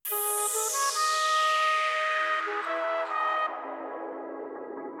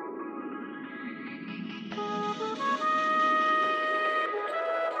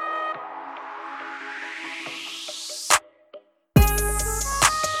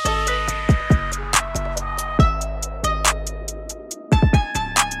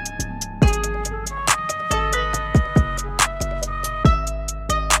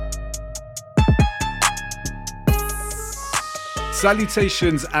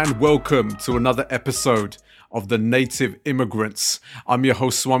Salutations and welcome to another episode of The Native Immigrants. I'm your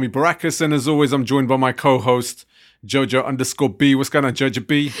host, Swami Barakas, and as always, I'm joined by my co-host, Jojo_B. What's going on, Jojo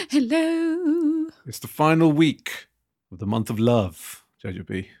B? Hello. It's the final week of the month of love, Jojo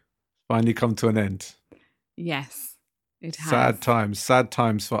B. Finally come to an end. Yes, it has. Sad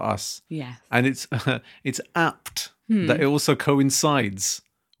times for us. Yes. And it's apt that it also coincides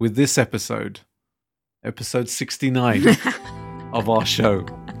with this episode 69 of our show.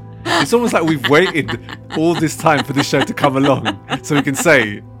 It's almost like we've waited all this time for this show to come along so we can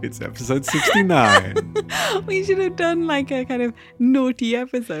say it's episode 69. We should have done like a kind of naughty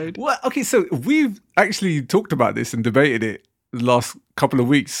episode. Well, okay, so we've actually talked about this and debated it the last couple of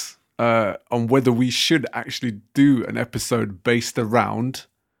weeks on whether we should actually do an episode based around,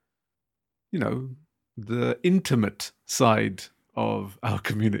 you know, the intimate side of our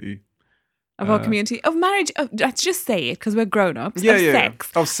community. Of our community, of marriage, let's just say it because we're grown-ups. Yeah, of yeah,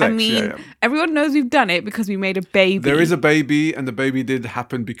 sex. of sex. I mean, everyone knows we've done it because we made a baby. There is a baby, and the baby did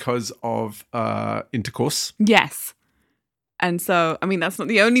happen because of intercourse. Yes. And so, I mean, that's not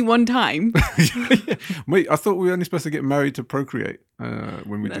the only one time. Wait, I thought we were only supposed to get married to procreate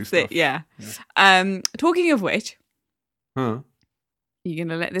when we do stuff. That's it, yeah. Talking of which, Huh? you're going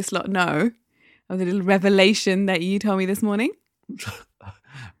to let this lot know of the little revelation that you told me this morning?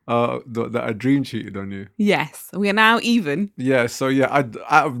 That I dream cheated on you. Yes, we are now even. Yeah, so yeah,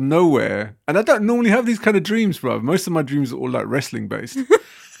 out of nowhere, and I don't normally have these kind of dreams, bro. Most of my dreams are all like wrestling based,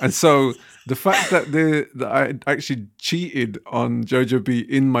 and so the fact that I actually cheated on Jojo B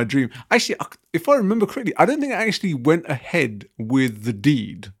in my dream. Actually, if I remember correctly, I don't think I actually went ahead with the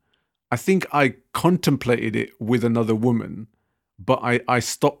deed. I think I contemplated it with another woman. But I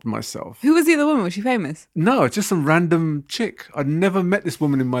stopped myself. Who was the other woman? Was she famous? No, just some random chick. I'd never met this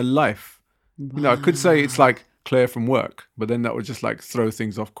woman in my life. Wow. You know, I could say it's like Claire from work, but then that would just like throw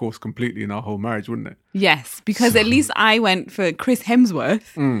things off course completely in our whole marriage, wouldn't it? Yes, because at least I went for Chris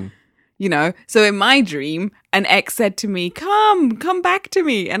Hemsworth. You know, so in my dream, an ex said to me, come back to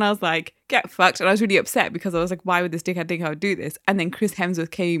me. And I was like, get fucked. And I was really upset because I was like, why would this dickhead think I would do this? And then Chris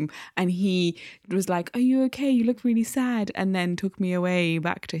Hemsworth came and he was like, are you okay? You look really sad. And then took me away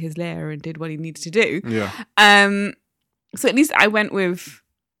back to his lair and did what he needed to do. Yeah. So at least I went with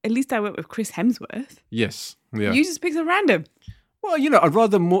Chris Hemsworth. Yes. Yeah. You just picked a random. Well, you know, I'd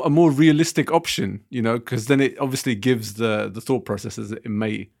rather a more realistic option, you know, because then it obviously gives the thought processes that it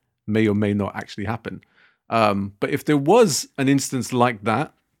may or may not actually happen. But if there was an instance like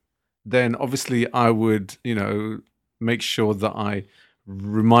that, then obviously I would, you know, make sure that I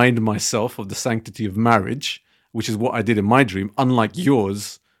remind myself of the sanctity of marriage, which is what I did in my dream, unlike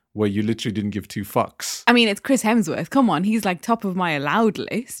yours, where you literally didn't give two fucks. I mean, it's Chris Hemsworth. Come on, he's like top of my allowed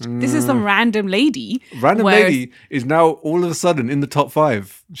list. This is some random lady. Lady is now all of a sudden in the top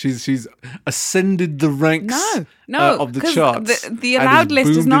 5. She's ascended the ranks of the charts. The allowed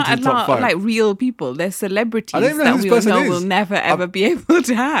list is not allowed like real people. They're celebrities that we will never ever be able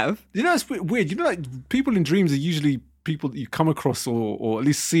to have. You know, it's weird. You know, like people in dreams are usually people that you come across or at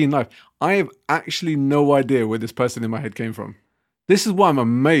least see in life. I have actually no idea where this person in my head came from. This is why I'm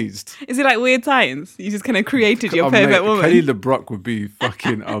amazed. Is it like Weird Science? You just kind of created your perfect woman. Kelly LeBrock would be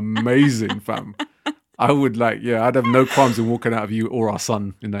fucking amazing, fam. I would I'd have no qualms in walking out of you or our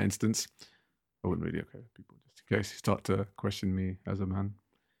son in that instance. I wouldn't really, okay, people, just in case you start to question me as a man.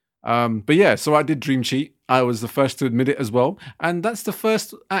 But yeah, so I did dream cheat. I was the first to admit it as well. And that's the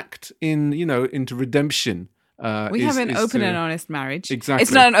first act into redemption. We have an open and honest marriage. Exactly.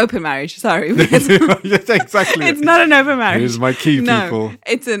 It's not an open marriage, sorry. Yes, exactly. It's not an open marriage. Here's my key, no, people.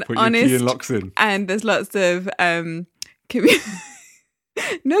 It's an Put honest. Your key and locks in. And there's lots of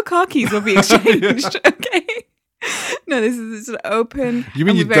no car keys will be exchanged. Okay. No, this is sort of open. You mean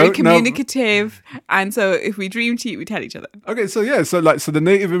and you we're very don't communicative, and so if we dream cheat, we tell each other. Okay, so yeah, so the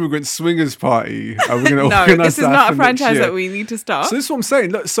Native Immigrant Swingers Party. Are we going to no, organize this is not a franchise that we need to start. So this is what I'm saying.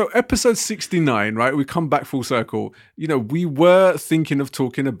 Look, so episode 69, right? We come back full circle. You know, we were thinking of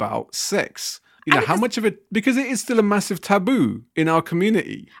talking about sex. You know, how much of it, because it is still a massive taboo in our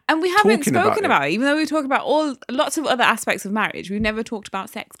community. And we haven't spoken about it, even though we talk about lots of other aspects of marriage. We've never talked about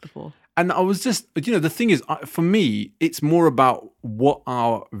sex before. And I was just, you know, the thing is, for me, it's more about what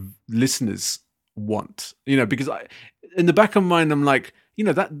our listeners want, you know, because in the back of my mind, I'm like, you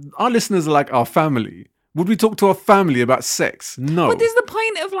know, that our listeners are like our family. Would we talk to our family about sex? No. But there's the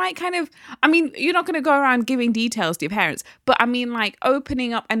point of like kind of, I mean, you're not going to go around giving details to your parents, but I mean like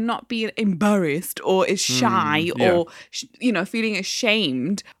opening up and not being embarrassed or is shy or, you know, feeling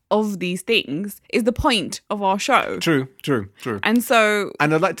ashamed of these things is the point of our show. True. And so...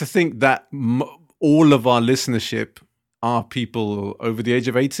 And I'd like to think that all of our listenership are people over the age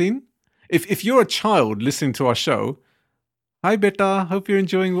of 18. If you're a child listening to our show, hi beta, hope you're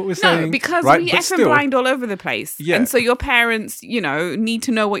enjoying what we're saying. No, because right? we But effing blind all over the place. Yeah. And so your parents, need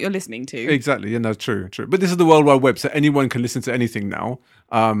to know what you're listening to. Exactly. True. But this is the World Wide Web, so anyone can listen to anything now.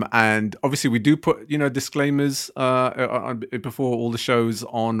 And obviously we do put, disclaimers before all the shows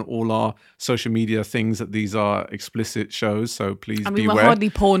on all our social media things that these are explicit shows. So please beware. We're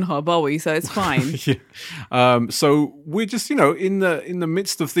hardly Pornhub, are we? So it's fine. Yeah. So we're just, in the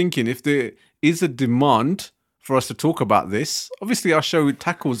midst of thinking if there is a demand for us to talk about this. Obviously, our show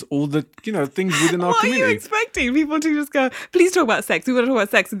tackles all the, things within our community. What are you expecting? People to just go, please talk about sex. We want to talk about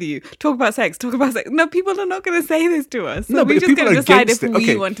sex with you. Talk about sex. No, people are not going to say this to us. So no, but we're just going to decide if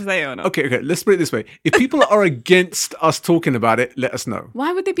we want to say it or not. Okay. Let's put it this way. If people are against us talking about it, let us know.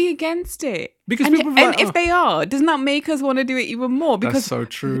 Why would they be against it? Because if they are, doesn't that make us want to do it even more? Because that's so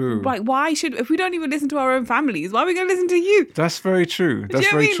true. Like, if we don't even listen to our own families, why are we going to listen to you? That's very true. That's do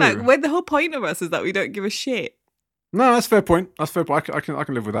you know what I mean? True. Like, the whole point of us is that we don't give a shit. No, that's a fair point. I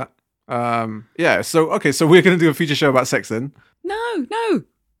can live with that. So we're going to do a feature show about sex then. No.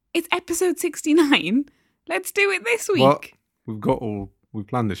 It's episode 69. Let's do it this week. Well, we've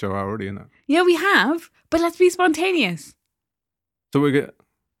planned the show already, isn't it? Yeah, we have, but let's be spontaneous. So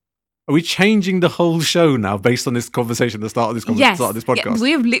are we changing the whole show now based on this conversation, the start of this start of this podcast? Yeah,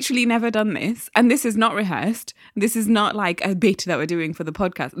 we have literally never done this, and this is not rehearsed. This is not like a bit that we're doing for the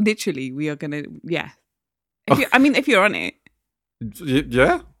podcast. Literally, we are going to, if you're on it.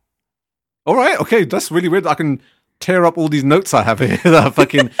 Yeah. All right. Okay. That's really weird. I can tear up all these notes I have here that I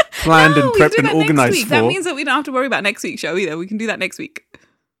fucking planned and prepped and organized for. That means that we don't have to worry about next week's show either. We can do that next week.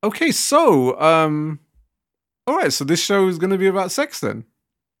 Okay. So, all right. So this show is going to be about sex then.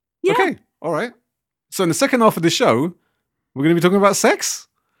 Yeah. Okay. All right. So in the second half of the show, we're going to be talking about sex.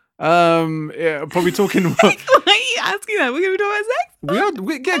 Probably talking about. Why are you asking that? We're going to be talking about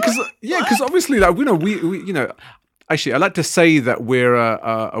sex? Because obviously, like, we actually, I like to say that we're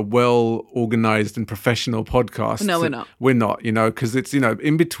a well-organized and professional podcast. No, we're not. We're not, because it's,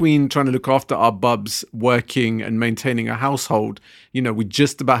 in between trying to look after our bubs, working and maintaining a household, we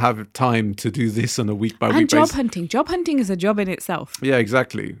just about have time to do this on a week-by-week basis. And job hunting. Job hunting is a job in itself. Yeah,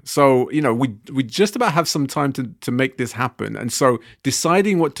 exactly. So, we just about have some time to make this happen. And so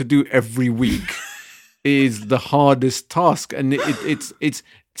deciding what to do every week is the hardest task. And it's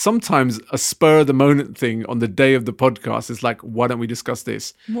sometimes a spur of the moment thing on the day of the podcast is like, why don't we discuss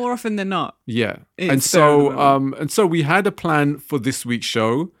this? More often than not. Yeah. And so we had a plan for this week's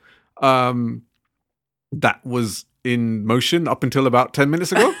show that was in motion up until about 10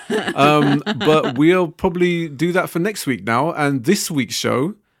 minutes ago. But we'll probably do that for next week now. And this week's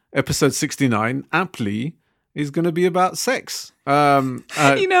show, episode 69, aptly is going to be about sex.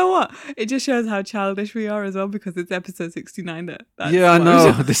 You know what? It just shows how childish we are as well because it's episode 69. I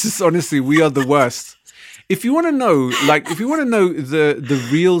know. This is honestly, we are the worst. If you want to know, the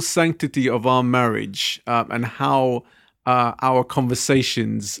real sanctity of our marriage and how our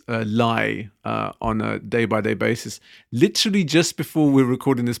conversations lie on a day-by-day basis, literally just before we were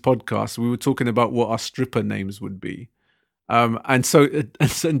recording this podcast, we were talking about what our stripper names would be. And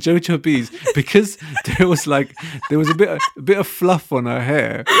Jojo B's, because there was a bit of fluff on her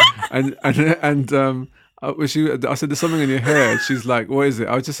hair, and I said, there's something in your hair. And she's like, what is it?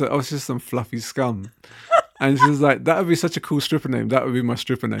 I was just some fluffy scum. And she was like, that would be such a cool stripper name. That would be my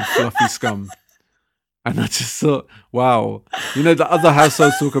stripper name, Fluffy Scum. And I just thought, wow, the other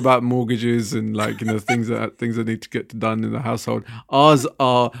households talk about mortgages and things that need to get done in the household. Ours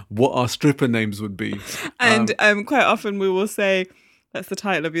are what our stripper names would be. And quite often we will say, that's the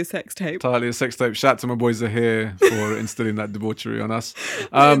title of your sex tape. Title of your sex tape. Shout out to my boys that are here for instilling that debauchery on us.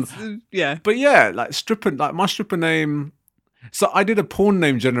 Yeah. But yeah, my stripper name. So I did a porn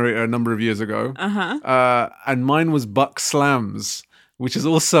name generator a number of years ago. And mine was Buck Slams, which is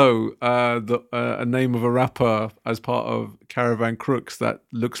also a name of a rapper as part of Caravan Crooks that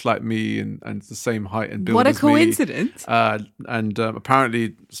looks like me and it's the same height and build as me. What a coincidence. And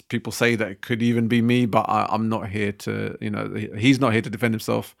apparently people say that it could even be me, but I'm not here to, he's not here to defend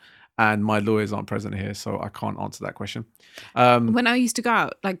himself and my lawyers aren't present here, so I can't answer that question. When I used to go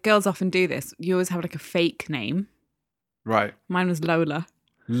out, girls often do this. You always have a fake name. Right. Mine was Lola.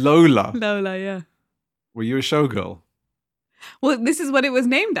 Lola, yeah. Were you a showgirl? Well, this is what it was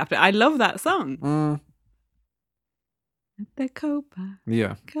named after. I love that song.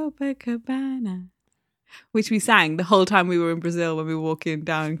 Yeah. Copacabana. which we sang the whole time we were in Brazil when we were walking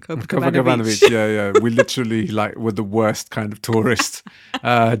down Copacabana Beach. Beach. Yeah. We literally were the worst kind of tourists.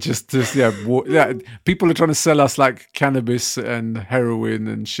 People are trying to sell us like cannabis and heroin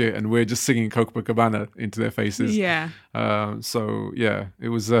and shit, and we're just singing Copacabana into their faces. Yeah. It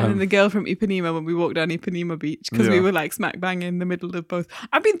was. And then the girl from Ipanema when we walked down Ipanema Beach, because we were like smack bang in the middle of both.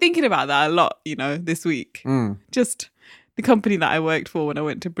 I've been thinking about that a lot, this week. Just the company that I worked for when I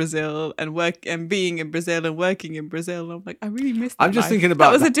went to Brazil and being in Brazil and working in Brazil. I'm like, I really missed that. I'm just life. thinking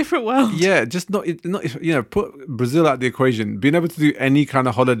about that was a different world. Yeah, just not put Brazil out the equation. Being able to do any kind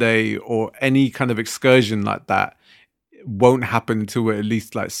of holiday or any kind of excursion like that won't happen until we're at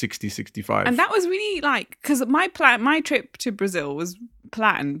least like 60, 65. And that was really because my trip to Brazil was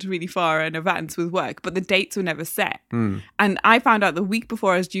planned really far in advance with work, but the dates were never set. And I found out the week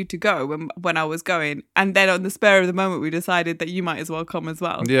before I was due to go when I was going, and then on the spur of the moment we decided that you might as well come as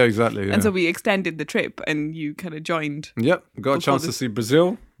well. Yeah, exactly. Yeah. And so we extended the trip and you kind of joined. Yep, got a chance to see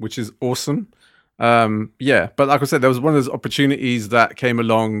Brazil, which is awesome. But like I said, there was one of those opportunities that came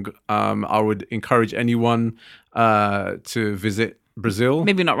along. I would encourage anyone to visit Brazil.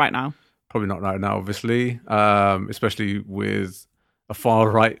 Maybe not right now. Probably not right now, obviously, especially with a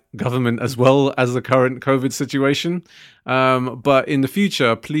far-right government as well as the current COVID situation. But in the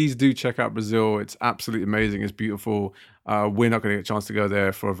future, please do check out Brazil. It's absolutely amazing. It's beautiful. We're not going to get a chance to go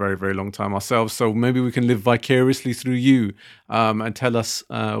there for a very, very long time ourselves. So maybe we can live vicariously through you and tell us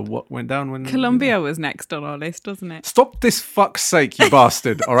what went down when... Colombia was next on our list, wasn't it? Stop this fuck's sake, you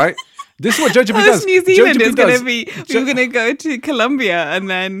bastard, all right? This is what Jojo B does. New Zealand is going to be... We're going to go to Colombia and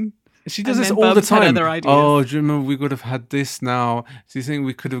then... She does this all the time. Oh, do you remember we could have had this now? Do you think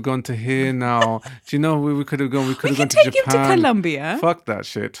we could have gone to here now? Do you know where we could have gone? We could have gone to Japan. We can take him to Colombia. Fuck that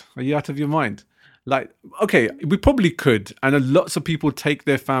shit. Are you out of your mind? Okay, we probably could. And lots of people take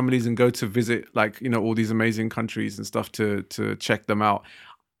their families and go to visit, all these amazing countries and stuff to check them out.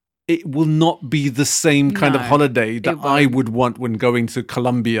 It will not be the same kind of holiday that I would want when going to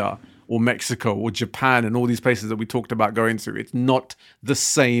Colombia or Mexico or Japan and all these places that we talked about going to. It's not the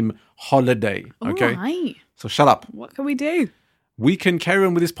same holiday, okay? Right. So shut up. What can we do? We can carry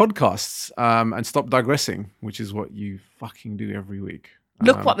on with this podcasts and stop digressing, which is what you fucking do every week.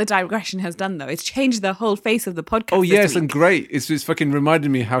 Look what the digression has done, though. It's changed the whole face of the podcast. Oh, yes, and great. It's fucking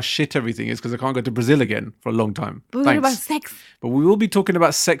reminded me how shit everything is because I can't go to Brazil again for a long time. But what about sex? But we will be talking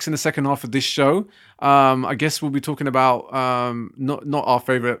about sex in the second half of this show. I guess we'll be talking about not our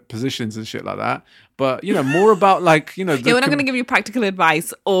favorite positions and shit like that, but more about we're not going to give you practical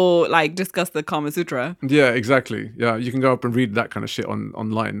advice or discuss the Kama Sutra. Yeah, exactly. Yeah, you can go up and read that kind of shit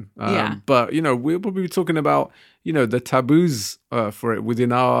online. But we'll probably be talking about the taboos for it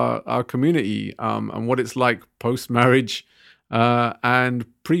within our community and what it's like post-marriage and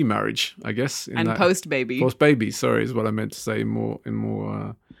pre-marriage, I guess. Post-baby. Post-baby, sorry, is what I meant to say in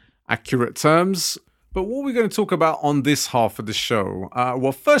more accurate terms. But what we're going to talk about on this half of the show,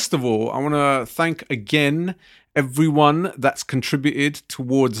 well, first of all, I want to thank again everyone that's contributed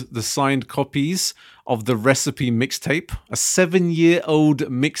towards the signed copies of the Recipe mixtape, a 7-year-old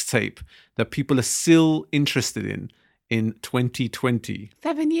mixtape that people are still interested in 2020.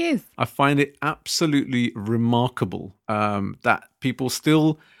 7 years. I find it absolutely remarkable that people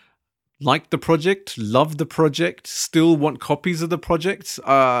still like the project, love the project, still want copies of the project.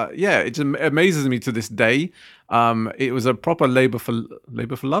 It amazes me to this day. It was a proper labor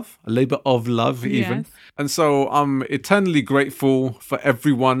of love, even. Yes. And so I'm eternally grateful for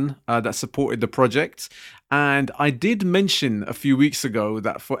everyone that supported the project. And I did mention a few weeks ago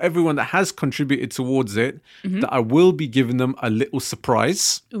that for everyone that has contributed towards it, that I will be giving them a little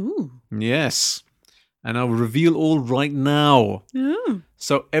surprise. Ooh. Yes. And I'll reveal all right now. Ooh.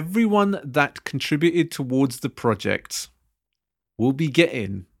 So everyone that contributed towards the project will be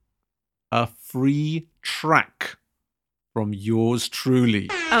getting a free track from yours truly.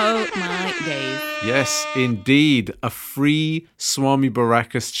 Oh my days. Yes, indeed. A free Swami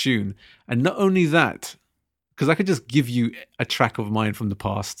Barakas tune. And not only that, because I could just give you a track of mine from the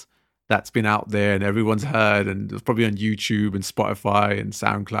past that's been out there and everyone's heard and it's probably on YouTube and Spotify and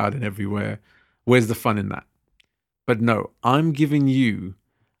SoundCloud and everywhere. Where's the fun in that? But no, I'm giving you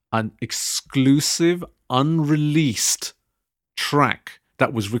an exclusive, unreleased track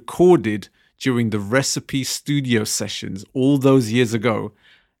that was recorded during the Recipe studio sessions all those years ago.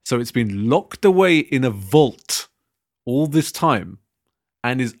 So it's been locked away in a vault all this time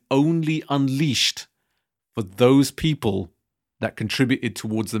and is only unleashed for those people that contributed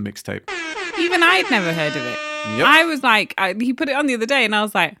towards the mixtape. Even I'd never heard of it. Yep. I was like, he put it on the other day and I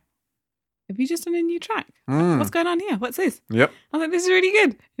was like, have you just done a new track? What's going on here? What's this? Yep. I was like, this is really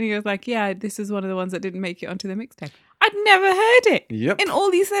good. And he goes like, yeah, this is one of the ones that didn't make it onto the mixtape. I'd never heard it Yep. in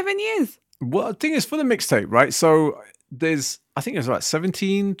all these 7 years. Well, the thing is, for the mixtape, right? So I think there's like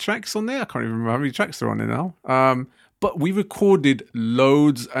 17 tracks on there. I can't even remember how many tracks there are on there now. But we recorded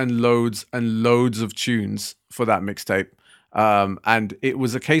loads and loads and loads of tunes for that mixtape. And it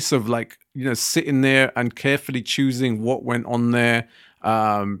was a case of like, sitting there and carefully choosing what went on there.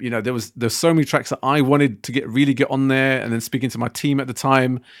 There's so many tracks that I wanted to really get on there, and then speaking to my team at the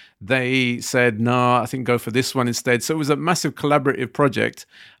time, they said, no, I think go for this one instead. So it was a massive collaborative project.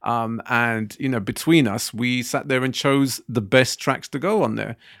 And between us, we sat there and chose the best tracks to go on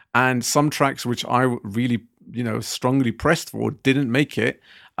there. And some tracks which I really, strongly pressed for didn't make it.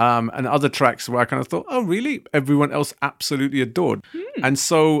 And other tracks where I kind of thought, oh, really? Everyone else absolutely adored. And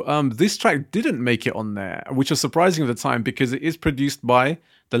so this track didn't make it on there, which was surprising at the time because it is produced by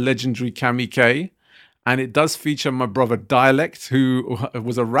the legendary Cammy K. And it does feature my brother Dialect, who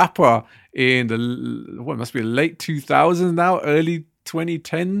was a rapper in must be late 2000s now, early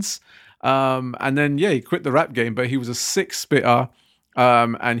 2010s. And then, he quit the rap game, but he was a sick spitter.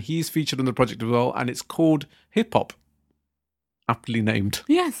 And he's featured on the project as well. And it's called Hip Hop. Aptly named.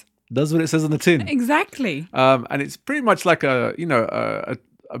 Yes. Does what it says on the tin. Exactly. And it's pretty much like a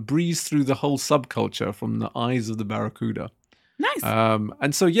breeze through the whole subculture from the eyes of the Barracuda. Nice.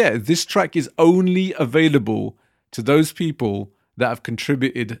 And so, this track is only available to those people that have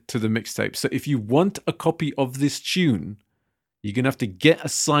contributed to the mixtape. So if you want a copy of this tune, you're going to have to get a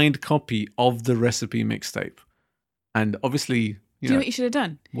signed copy of the recipe mixtape. And obviously... Do you know what you should have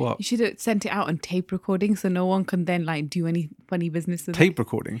done? What? You should have sent it out on tape recording so no one can then do any funny business with it. Tape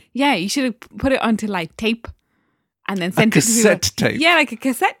recording? Yeah, you should have put it onto tape and then sent it to people. Cassette tape? Yeah, like a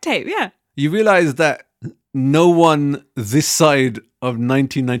cassette tape, yeah. You realise that no one this side of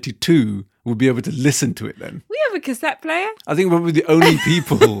 1992 will be able to listen to it then? We have a cassette player. I think we're the only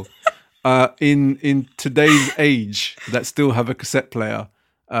people in today's age that still have a cassette player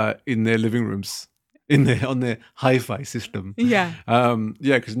in their living rooms. On their hi-fi system. Yeah.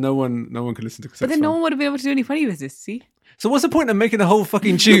 Because no one can listen to cassettes. But then no one would have been able to do any funny business, see? So what's the point of making a whole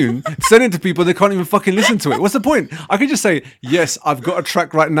fucking tune, send it to people that can't even fucking listen to it? What's the point? I could just say, yes, I've got a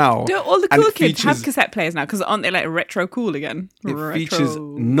track right now. Do all the cool kids have cassette players now? Because aren't they retro cool again? It features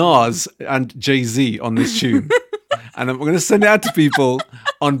Nas and Jay-Z on this tune. And I'm going to send it out to people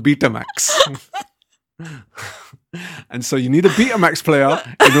on Betamax. And so you need a Betamax player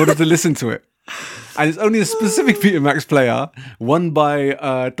in order to listen to it. And it's only a specific Betamax player, one by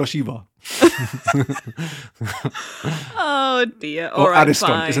Toshiba. Oh dear. Or Ariston.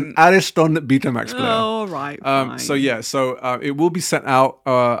 Fine. It's an Ariston Betamax player. All right. So it will be sent out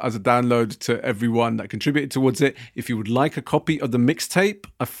as a download to everyone that contributed towards it. If you would like a copy of the mixtape,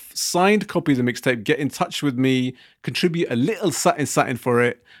 a signed copy of the mixtape, get in touch with me, contribute a little satin for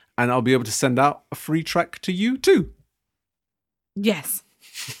it, and I'll be able to send out a free track to you too. Yes.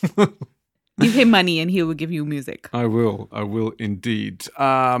 Give him money and he will give you music. I will indeed.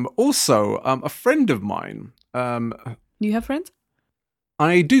 Also, a friend of mine. You have friends?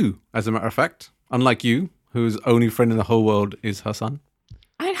 I do, as a matter of fact. Unlike you, whose only friend in the whole world is her son.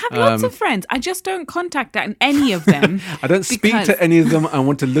 I have lots of friends. I just don't contact any of them. I don't speak to any of them. I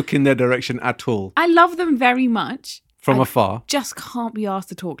want to look in their direction at all. I love them very much. From afar. Just can't be asked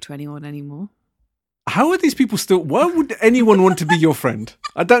to talk to anyone anymore. How are these people still... Why would anyone want to be your friend?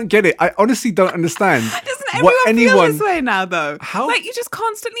 I don't get it. I honestly don't understand. Doesn't everyone feel this way now, though? How? You just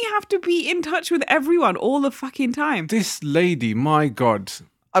constantly have to be in touch with everyone all the fucking time. This lady, my God.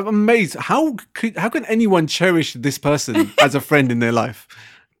 I'm amazed. How can anyone cherish this person as a friend in their life?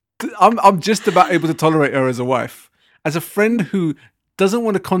 I'm just about able to tolerate her as a wife. As a friend who doesn't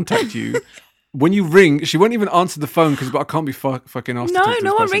want to contact you... When you ring, she won't even answer the phone because I can't be fucking asked to talk to this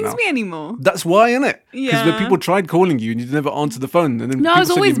no one person rings now. me anymore. That's why, isn't it? Yeah. Because people tried calling you and you never answered the phone. And then I was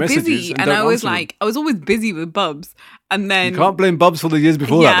always busy. And I was always busy with Bubs. And then... You can't blame Bubs for the years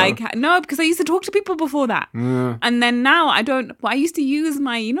before that, I can't. No, because I used to talk to people before that. Yeah. And then now I don't... Well, I used to use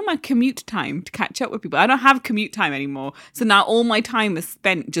my commute time to catch up with people. I don't have commute time anymore. So now all my time is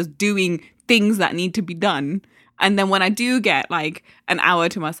spent just doing things that need to be done. And then when I do get an hour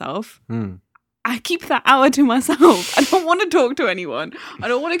to myself... I keep that hour to myself. I don't want to talk to anyone. I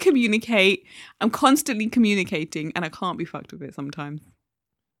don't want to communicate. I'm constantly communicating and I can't be fucked with it sometimes.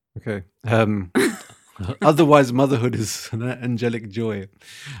 Okay. Otherwise, motherhood is an angelic joy.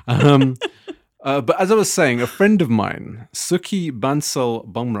 But as I was saying, a friend of mine, Suki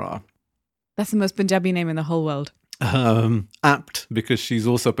Bansal Bumrah. That's the most Punjabi name in the whole world. Apt because she's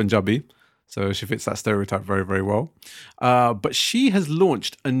also Punjabi. So she fits that stereotype very, very well. But she has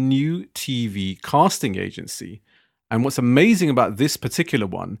launched a new TV casting agency. And what's amazing about this particular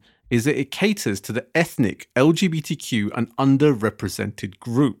one is that it caters to the ethnic, LGBTQ, and underrepresented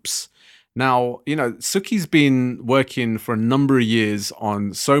groups. Now, Suki's been working for a number of years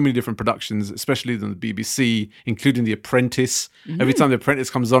on so many different productions, especially on the BBC, including The Apprentice. Mm-hmm. Every time The Apprentice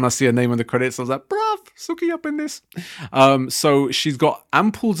comes on, I see her name on the credits. I was like, bruv, Suki up in this. So she's got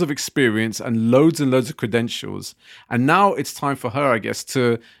amples of experience and loads of credentials. And now it's time for her, I guess,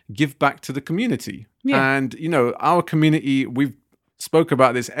 to give back to the community. Yeah. And, our community, we've spoke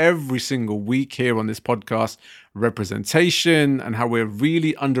about this every single week here on this podcast, representation and how we're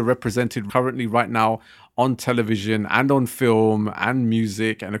really underrepresented currently right now on television and on film and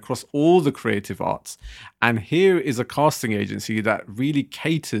music and across all the creative arts. And here is a casting agency that really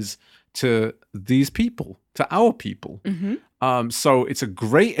caters to these people, to our people. Mm-hmm. So it's a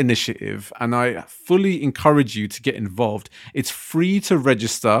great initiative and I fully encourage you to get involved. It's free to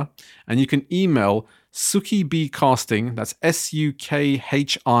register and you can email Suki B Casting, that's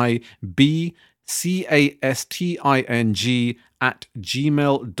SUKHIBCASTING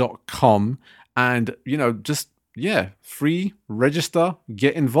 @gmail.com. And, free, register,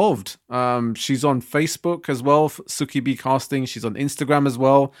 get involved. She's on Facebook as well, Suki B Casting. She's on Instagram as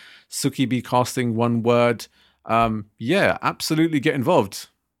well, Suki B Casting, one word. Absolutely get involved.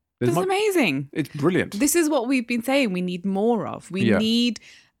 That's amazing. It's brilliant. This is what we've been saying we need more of. We need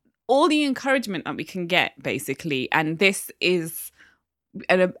all the encouragement that we can get, basically. And this is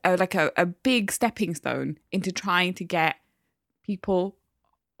a big stepping stone into trying to get people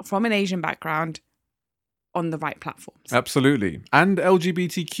from an Asian background on the right platforms. Absolutely. And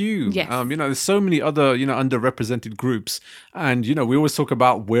LGBTQ. Yes. There's so many other, underrepresented groups. And, we always talk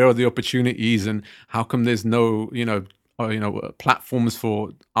about where are the opportunities and how come there's no, platforms for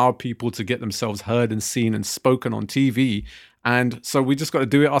our people to get themselves heard and seen and spoken on TV. And so we just got to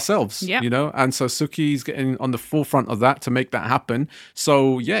do it ourselves, And so Suki's getting on the forefront of that to make that happen.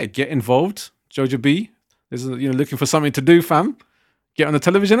 So, get involved. Jojo B, this is, looking for something to do, fam. Get on the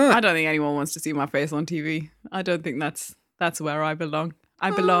television, innit? I don't think anyone wants to see my face on TV. I don't think that's where I belong. I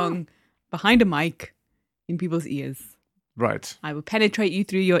belong behind a mic in people's ears. Right. I will penetrate you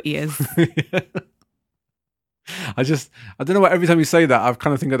through your ears. I don't know why every time you say that, I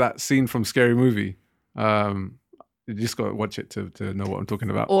kind of think of that scene from Scary Movie. You just got to watch it to know what I'm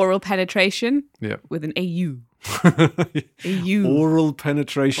talking about. Oral penetration. Yeah. With an AU. AU. Oral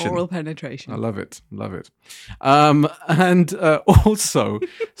penetration. Oral penetration. I love it. And also,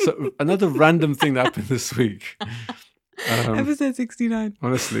 so another random thing that happened this week. Episode 69.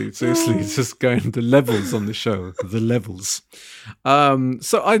 Honestly, seriously, it's just going the levels on the show. The levels.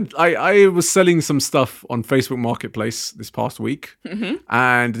 So I was selling some stuff on Facebook Marketplace this past week. Mm-hmm.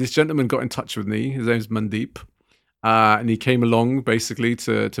 And this gentleman got in touch with me. His name's Mandeep. And he came along basically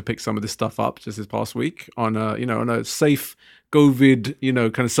to pick some of this stuff up just this past week on a safe COVID,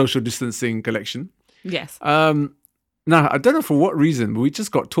 kind of social distancing collection. Yes. Now, I don't know for what reason, but we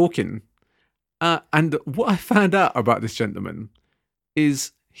just got talking. And what I found out about this gentleman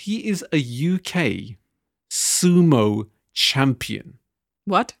is he is a UK sumo champion.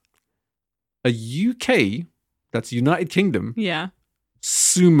 What? A UK, that's United Kingdom. Yeah.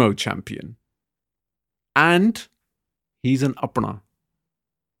 Sumo champion. And he's an opener.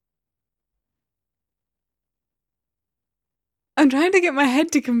 I'm trying to get my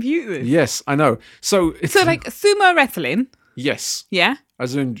head to compute this. Yes, I know. So like sumo wrestling. Yes. Yeah.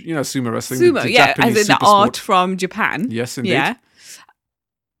 As in, sumo wrestling. Sumo, yeah. As in the art sport from Japan. Yes, indeed. Yeah.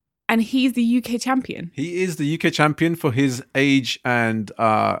 And he's the UK champion. He is the UK champion for his age and,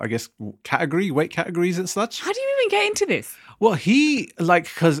 I guess, weight categories and such. How do you even get into this? Well,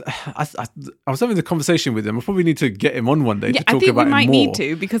 because I was having the conversation with him. I probably need to get him on one day to talk about it more. I think we might need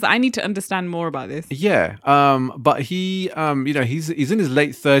to, because I need to understand more about this. Yeah. But he, he's in his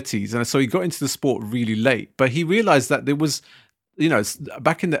late 30s. And so he got into the sport really late. But he realized that there was,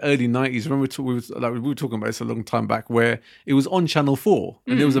 back in the early 90s, remember we were talking about this a long time back, where it was on Channel 4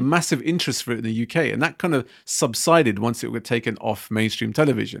 and there was a massive interest for it in the UK, and that kind of subsided once it got taken off mainstream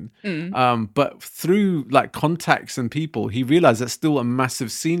television. But through contacts and people, he realized there's still a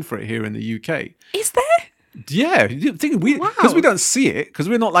massive scene for it here in the UK. Is there? Yeah, because we don't see it, because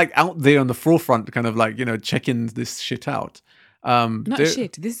we're not out there on the forefront, kind of checking this shit out.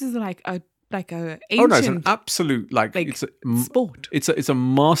 This is like a ancient, oh no, it's an absolute it's a sport. It's a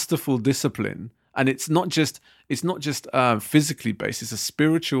masterful discipline, and it's not just physically based. It's a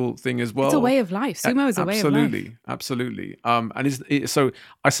spiritual thing as well. It's a way of life. Sumo is a way of life. Absolutely. So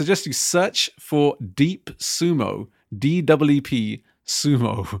I suggest you search for Deep Sumo, DEEP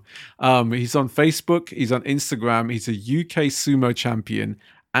Sumo. He's on Facebook. He's on Instagram. He's a UK sumo champion,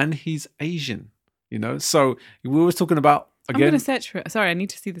 and he's Asian. So we were talking about. I'm going to search for it. Sorry, I need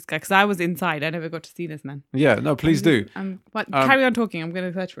to see this guy because I was inside. I never got to see this man. Yeah, no, please do. Carry on talking. I'm going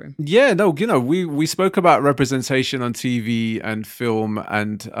to search for him. Yeah, no, we spoke about representation on TV and film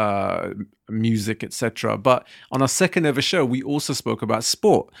and music, etc. But on our second ever show, we also spoke about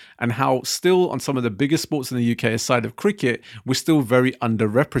sport and how still on some of the biggest sports in the UK, aside of cricket, we're still very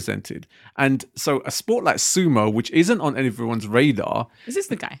underrepresented. And so a sport like sumo, which isn't on everyone's radar. Is this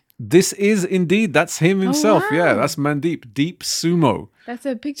the guy? This is indeed, that's him himself. Wow. Yeah, that's Mandeep, Deep Sumo. That's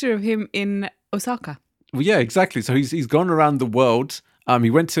a picture of him in Osaka. Well, yeah, exactly. So he's gone around the world. He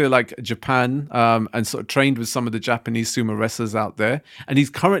went to like Japan and sort of trained with some of the Japanese sumo wrestlers out there. And he's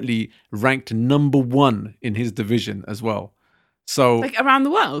currently ranked number 1 in his division as well. So like around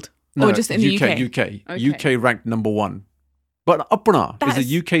the world? Or just in the UK? UK. Okay. UK ranked number 1. But Apna is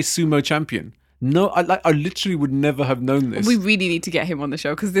a UK sumo champion. No, I literally would never have known this. We really need to get him on the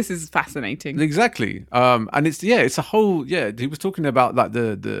show because this is fascinating. Exactly. And it's a whole, he was talking about like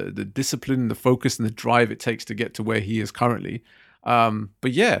the discipline, the focus and the drive it takes to get to where he is currently.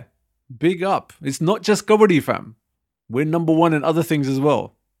 But yeah, big up. It's not just Kabaddi, fam. We're number 1 in other things as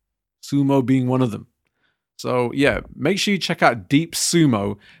well. Sumo being one of them. So yeah, make sure you check out Deep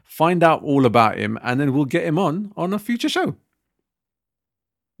Sumo, find out all about him, and then we'll get him on a future show.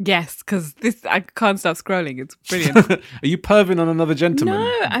 Yes, because I can't stop scrolling. It's brilliant. Are you perving on another gentleman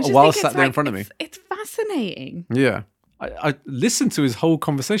while sat there in front of me? It's fascinating. Yeah. I listened to his whole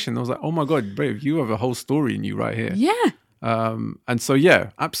conversation. I was like, oh my God, brave, you have a whole story in you right here. Yeah. And so,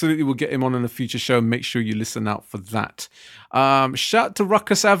 yeah, absolutely. We'll get him on in a future show. Make sure you listen out for that. Shout out to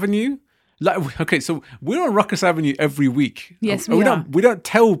Ruckus Avenue. Okay, so we're on Ruckus Avenue every week. Yes, we are. We don't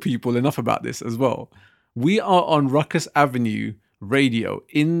tell people enough about this as well. We are on Ruckus Avenue Radio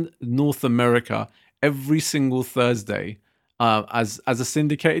in North America every single Thursday as a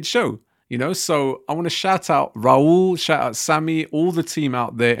syndicated show. So I want to shout out Raul, shout out Sammy, all the team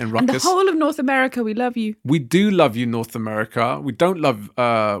out there in Ruckus. And the whole of North America, we love you. We do love you, North America. We don't love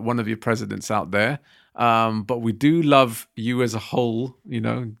one of your presidents out there, but we do love you as a whole,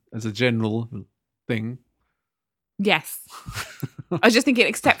 as a general thing. Yes. I was just thinking,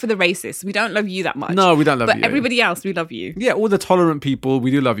 except for the racists. We don't love you that much. No, we don't love you. But everybody else, we love you. Yeah, all the tolerant people, we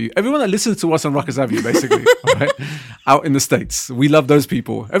do love you. Everyone that listens to us on Ruckus Avenue, basically, right? Out in the States. We love those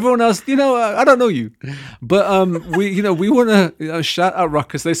people. Everyone else, I don't know you. But we want to shout out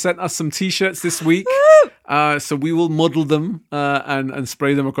Ruckus. They sent us some T-shirts this week. So we will model them and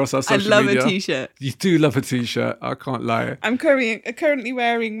spray them across our social media. I love a T-shirt. You do love a T-shirt. I can't lie. I'm currently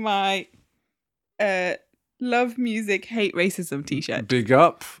wearing my... Love music, hate racism T-shirt. Big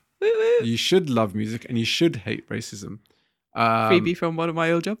up. Woo woo. You should love music and you should hate racism. Freebie from one of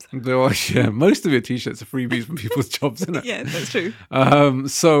my old jobs. Yeah, most of your T-shirts are freebies from people's jobs, isn't it? Yeah, that's true.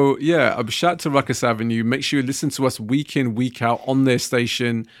 So yeah, shout out to Ruckus Avenue. Make sure you listen to us week in, week out on their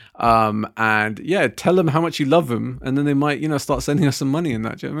station. And yeah, tell them how much you love them, and then they might, start sending us some money in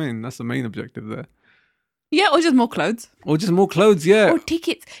that. Do you know what I mean? That's the main objective there. Yeah, or just more clothes. Yeah. Or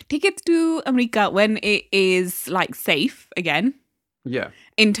tickets. Tickets to America when it is like safe again. Yeah.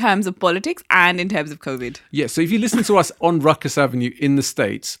 In terms of politics and in terms of COVID. Yeah, so if you listen to us on Ruckus Avenue in the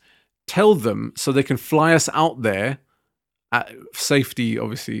States, tell them so they can fly us out there, safety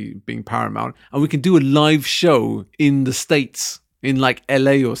obviously being paramount, and we can do a live show in the States, in like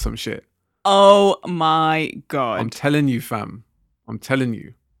LA or some shit. Oh my God. I'm telling you, fam. I'm telling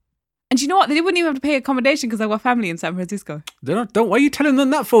you. And you know what? They wouldn't even have to pay accommodation because I've got family in San Francisco. Don't. Why are you telling them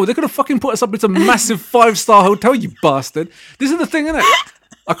that for? They're gonna fucking put us up into a massive 5-star hotel, you bastard. This is the thing, isn't it?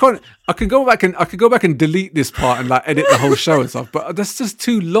 I can go back and delete this part and like edit the whole show and stuff, but that's just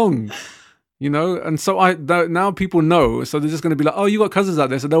too long, And so now people know, so they're just gonna be like, oh, you got cousins out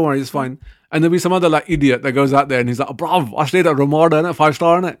there, so don't worry, it's fine. And there'll be some other like idiot that goes out there and he's like, oh, bro, I stayed at Ramada, innit?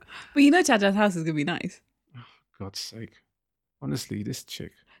 5-star, innit? But Chacha's house is gonna be nice. Oh, God's sake. Honestly, this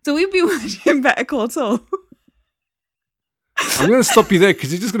chick. So we've been watching Better Call Saul. I'm going to stop you there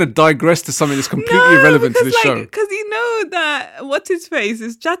because you're just going to digress to something that's completely irrelevant to this show. Because that what's his face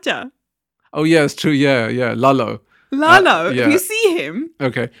is Chacha. Oh yeah, it's true. Yeah, Lalo. Yeah. Yeah. You see him.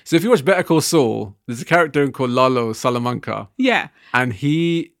 Okay, so if you watch Better Call Saul, there's a character called Lalo Salamanca. Yeah. And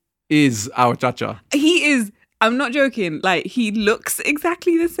he is our Chacha. He is. I'm not joking. Like, he looks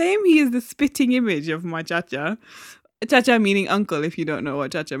exactly the same. He is the spitting image of my Chacha. Chacha meaning uncle, if you don't know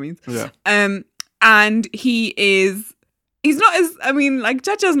what Chacha means. Yeah. And he's not as,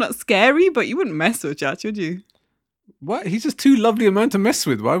 Chacha's not scary, but you wouldn't mess with Chacha, would you? What? He's just too lovely a man to mess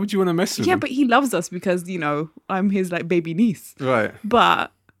with. Why would you want to mess with him? Yeah, but he loves us because, I'm his like baby niece. Right.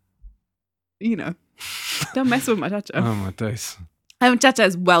 But, don't mess with my Chacha. Oh, my days. Chacha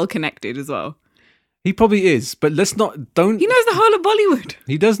is well connected as well. He probably is, but don't... He knows the whole of Bollywood.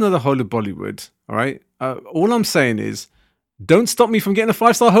 He does know the whole of Bollywood, all right? All I'm saying is, don't stop me from getting a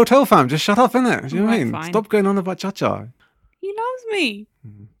 5-star hotel, fam. Just shut up, innit? Do you know what I mean? Fine. Stop going on about Chacha. He loves me.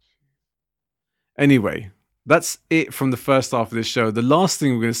 Anyway, that's it from the first half of this show. The last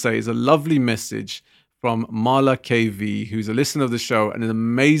thing we're going to say is a lovely message from Mala KV, who's a listener of the show and an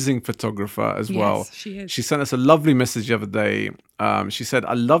amazing photographer as well. Yes, she is. She sent us a lovely message the other day. She said,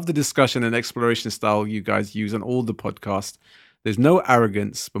 I love the discussion and exploration style you guys use on all the podcasts. There's no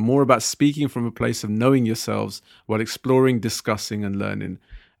arrogance, but more about speaking from a place of knowing yourselves while exploring, discussing, and learning.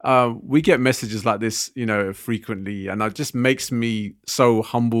 We get messages like this, frequently, and it just makes me so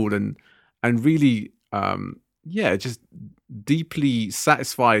humbled and really, just deeply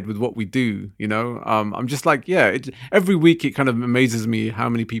satisfied with what we do. I'm just like, every week it kind of amazes me how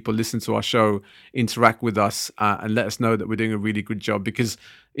many people listen to our show, interact with us, and let us know that we're doing a really good job, because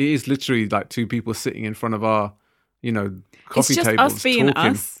it is literally like two people sitting in front of our coffee it's just tables us being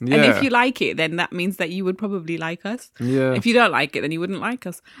talking. us. And if you like it, then that means that you would probably like us. Yeah. If you don't like it, then you wouldn't like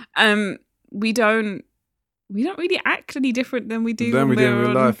us. We don't really act any different than we do Than we do in we're real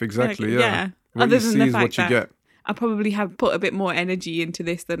on- life, exactly. Yeah. What Other you than see the is fact what you that get. I probably have put a bit more energy into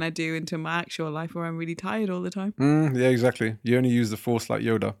this than I do into my actual life, where I'm really tired all the time. Yeah, exactly. You only use the Force like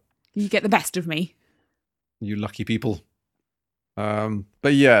Yoda. You get the best of me. You lucky people.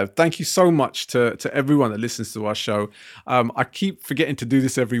 But yeah, thank you so much to everyone that listens to our show. I keep forgetting to do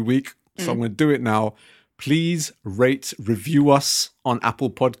this every week, so I'm going to do it now. Please rate, review us on Apple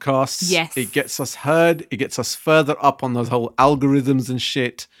Podcasts. Yes. It gets us heard. It gets us further up on those whole algorithms and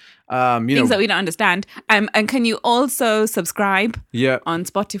shit. Things that we don't understand. And can you also subscribe on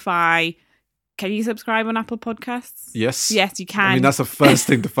Spotify? Can you subscribe on Apple Podcasts? Yes. Yes, you can. I mean, that's the first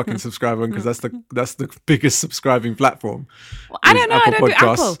thing to fucking subscribe on, because that's the biggest subscribing platform. Well, I don't know. I don't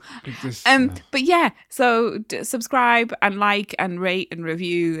Podcasts. do Apple. But yeah, so subscribe and like and rate and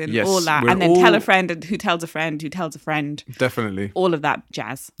review and all that. And then tell a friend and who tells a friend who tells a friend. Definitely. All of that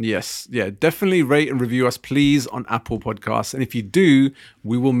jazz. Yes. Yeah, definitely rate and review us, please, on Apple Podcasts. And if you do,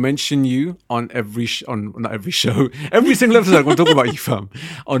 we will mention you on every not every show. Every single episode, we'll talk about you, fam.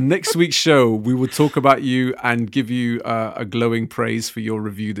 On next week's show, we will talk about you and give you a glowing praise for your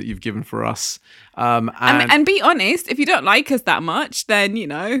review that you've given for us. And be honest, if you don't like us that much, then,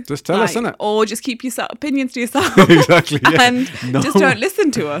 just tell us, innit? Or just keep your opinions to yourself. Exactly, yeah. And just don't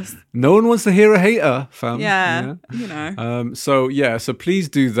listen to us. No one wants to hear a hater, fam. Yeah. So please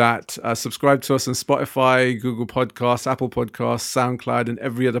do that. Subscribe to us on Spotify, Google Podcasts, Apple Podcasts, SoundCloud, and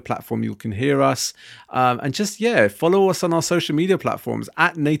every other platform you can hear us. And just, follow us on our social media platforms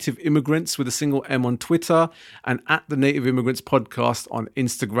at Native Immigrants with a single M on Twitter, and at the Native Immigrants Podcast on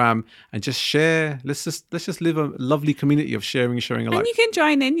Instagram, and just share. Let's just live a lovely community of sharing and showing alike. And you can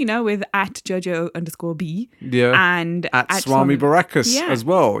join in, with at Jojo_B. Yeah. And at Swami Barakas as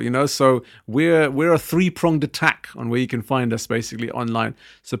well. So we're a 3-pronged attack on where you can find us basically online.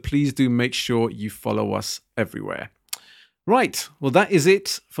 So please do make sure you follow us everywhere. Right. Well, that is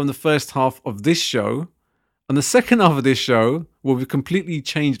it from the first half of this show. On the second half of this show, where we've completely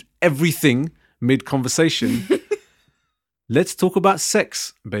changed everything mid-conversation, let's talk about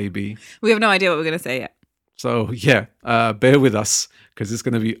sex, baby. We have no idea what we're going to say yet. So, bear with us, because it's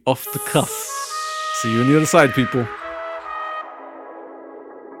going to be off the cuff. See you on the other side, people.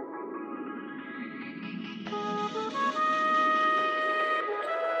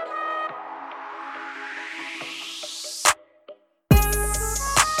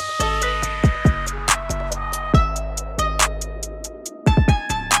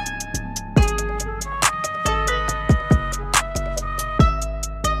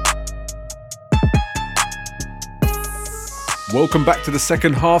 Welcome back to the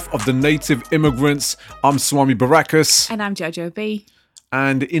second half of the Native Immigrants. I'm Swami Barakas. And I'm Jojo B.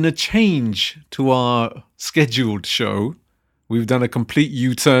 And in a change to our scheduled show, we've done a complete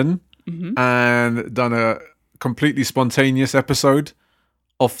U-turn and done a completely spontaneous episode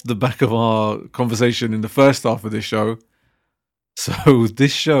off the back of our conversation in the first half of this show. So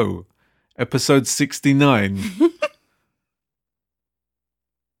this show, episode 69,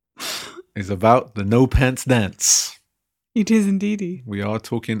 is about the no pants dance. It is indeed. We are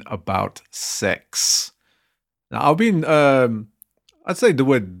talking about sex. Now, I've been, I'd say the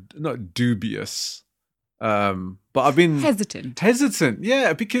word not dubious, but I've been hesitant,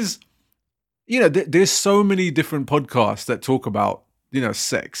 yeah, because there's so many different podcasts that talk about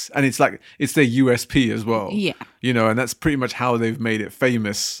sex, and it's like it's their USP as well. Yeah. And that's pretty much how they've made it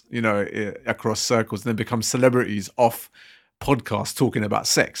famous, across circles, and then become celebrities off podcasts talking about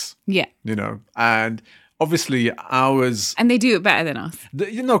sex. Yeah. And obviously ours, And they do it better than us.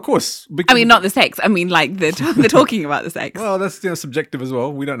 Of course. I mean, not the sex. I mean, like the talking about the sex. Well, that's subjective as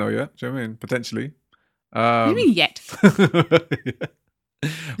well. We don't know yet. Do you know what I mean? Potentially. What do you mean yet?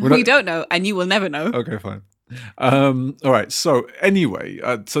 We don't know, and you will never know. Okay, fine. All right. So anyway,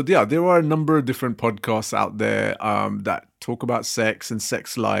 there are a number of different podcasts out there that talk about sex and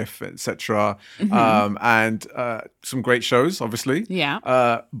sex life, etc. And some great shows, obviously.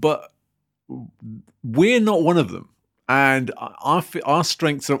 Yeah. But we're not one of them, and our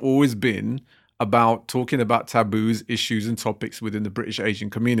strengths have always been about talking about taboos, issues, and topics within the British Asian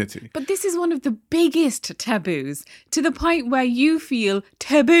community. But this is one of the biggest taboos, to the point where you feel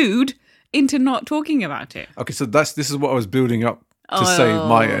tabooed into not talking about it. Okay, so this is what I was building up to say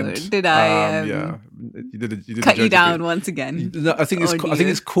my end. Did I? Yeah, you did cut you down once again. No, I think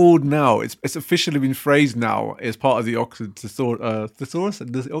it's called now. It's officially been phrased now as part of the Oxford thesaurus,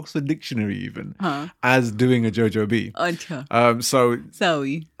 the Oxford Dictionary even, as doing a Jojo B. So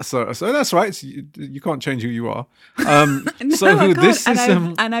that's right. So you can't change who you are. No,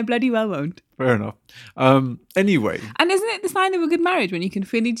 and I bloody well won't. Fair enough. Anyway. And isn't it the sign of a good marriage when you can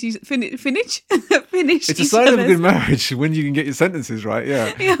finish? It's a sign of a good marriage when you can get your sentences right,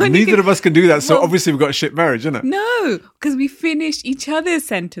 yeah. Neither of us can do that, so obviously we've got a shit marriage, isn't it? No, because we finish each other's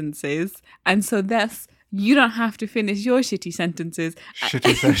sentences, and so thus you don't have to finish your shitty sentences. And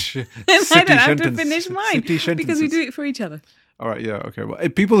I don't have to finish mine because we do it for each other. All right, yeah, okay. Well,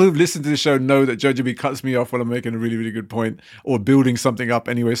 people who've listened to the show know that Jojo B cuts me off when I'm making a really, really good point or building something up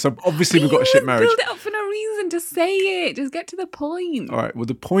anyway. So obviously we've got a shit marriage. Build it up for no reason. Just say it. Just get to the point. All right. Well,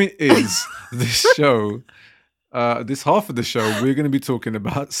 the point is this show, this half of the show, we're going to be talking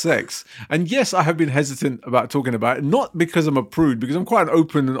about sex. And yes, I have been hesitant about talking about it, not because I'm a prude, because I'm quite an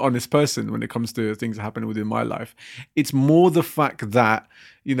open and honest person when it comes to things that happen within my life. It's more the fact that,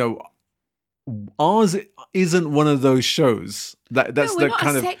 ours isn't one of those shows that's we're the not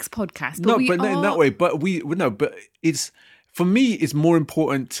kind a of sex podcast. But not in that way. But but it's, for me, it's more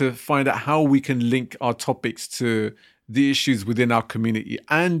important to find out how we can link our topics to the issues within our community.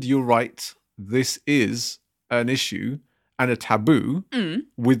 And you're right, this is an issue and a taboo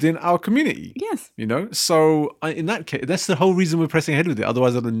within our community. Yes. So in that case, that's the whole reason we're pressing ahead with it.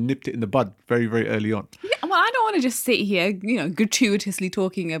 Otherwise, I'd have nipped it in the bud very, very early on. Yeah, well, I don't want to just sit here, gratuitously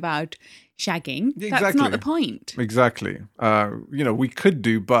talking about shagging. Exactly. That's not the point. Exactly. We could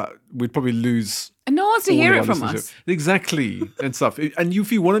do, but we'd probably lose. And no one wants to hear it from us. Exactly. And stuff. And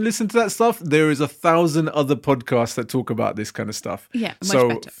if you want to listen to that stuff, there is 1,000 other podcasts that talk about this kind of stuff. Yeah, much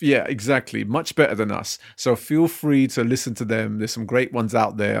better. Yeah, exactly. Much better than us. So feel free to listen to them. There's some great ones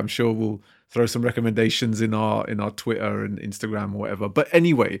out there. I'm sure we'll throw some recommendations in our Twitter and Instagram or whatever. But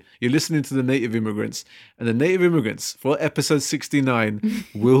anyway, you're listening to the Native Immigrants, and the Native Immigrants for episode 69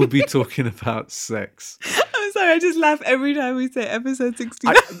 will be talking about sex. I'm sorry, I just laugh every time we say episode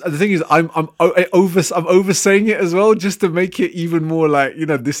 69. The thing is, I'm oversaying it as well, just to make it even more like,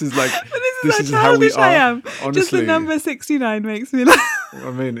 this is like this is how we are. I am. Honestly, just the number 69 makes me laugh.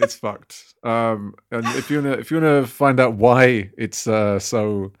 I mean, it's fucked. And if you wanna find out why it's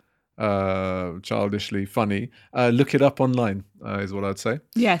so childishly funny, look it up online, is what I'd say.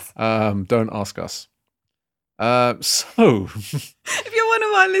 Yes. Don't ask us. So if you're one of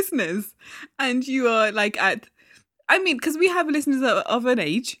our listeners and you are because we have listeners of an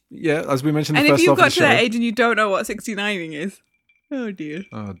age. Yeah, as we mentioned, and if you've got to that age and you don't know what 69ing is, oh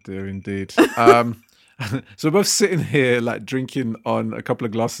dear indeed. So we're both sitting here drinking on a couple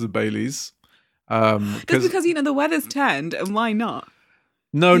of glasses of Baileys, just because the weather's turned, and why not?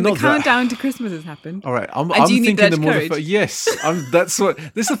 No, not the countdown to Christmas has happened. All right, I'm thinking the more. Yes, that's what.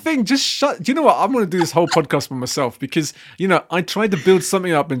 This is the thing. Just shut. Do you know what? I'm going to do this whole podcast by myself because I tried to build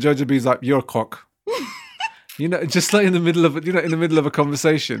something up, and Jojo B's like, "You're a cock." Just in the middle of a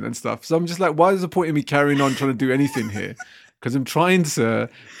conversation and stuff. So I'm just like, why is the point in me carrying on trying to do anything here? Because I'm trying to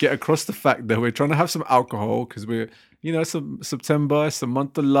get across the fact that we're trying to have some alcohol because we're, it's September, it's the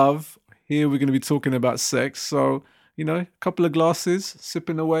month of love. Here we're going to be talking about sex, so. A couple of glasses,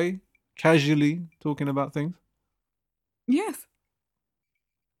 sipping away, casually talking about things. Yes.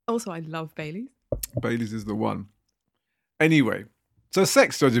 Also, I love Baileys. Baileys is the one. Anyway, so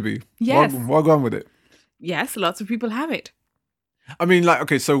sex, Jojo B. Yes. What go on with it? Yes, lots of people have it. I mean,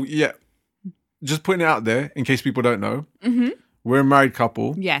 okay, so yeah, just putting it out there in case people don't know. Mm-hmm. We're a married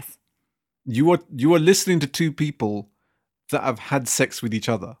couple. Yes. You are listening to two people that have had sex with each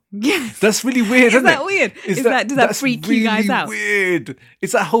other. Yes. That's really weird, isn't that it? weird? Does that freak you guys out? Weird.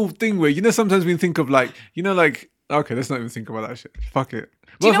 It's that whole thing where, sometimes we think of like, okay, let's not even think about that shit. Fuck it.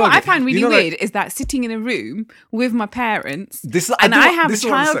 Do you know what I find really weird is that sitting in a room with my parents, I have a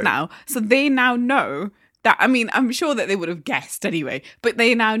child now, so they now know that, I mean, I'm sure that they would have guessed anyway, but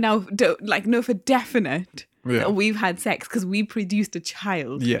they now don't, know for definite that we've had sex because we produced a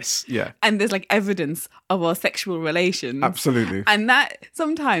child. Yes, yeah. And there's evidence of our sexual relations. Absolutely. And that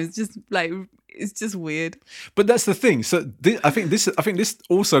sometimes just it's just weird. But that's the thing. So I think this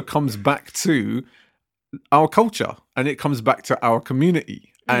also comes back to our culture, and it comes back to our community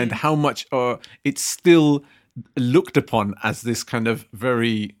and how much it's still looked upon as this kind of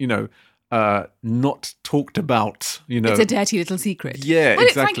very, not talked about, It's a dirty little secret. Yeah, but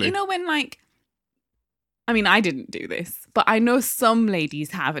exactly. It's when I mean, I didn't do this, but I know some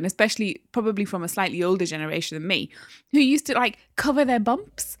ladies have, and especially probably from a slightly older generation than me, who used to cover their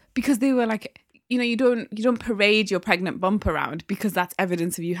bumps because they were you don't parade your pregnant bump around because that's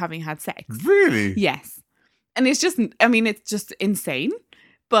evidence of you having had sex. Really? Yes. And it's just insane.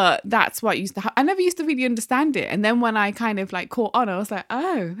 But that's what used to happen. I never used to really understand it. And then when I kind of caught on, I was like,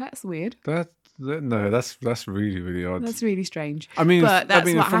 oh, that's weird. That's really, really odd. That's really strange. I mean, but that's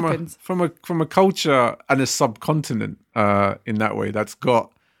what happens. From a culture and a subcontinent in that way that's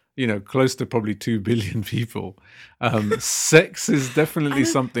got, close to probably 2 billion people. Sex is definitely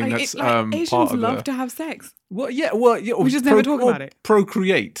something that's Asians part of love to have sex. Well, yeah. We just never talk about it.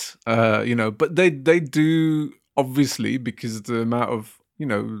 Procreate, but they do, obviously, because the amount of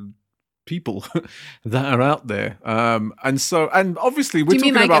people that are out there, and obviously we're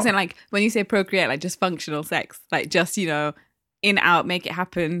talking about. As in when you say procreate, just functional sex, just in out, make it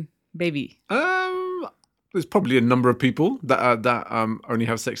happen, baby. There's probably a number of people that only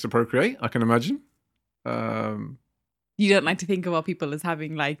have sex to procreate, I can imagine. You don't like to think about people as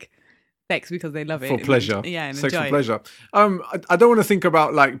having sex because they love it for pleasure, and sex enjoy for pleasure. I don't want to think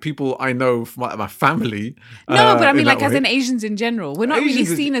about people I know from my family. No, but I mean as in Asians in general, we're not really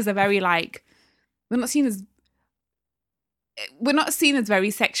seen as a very we're not seen as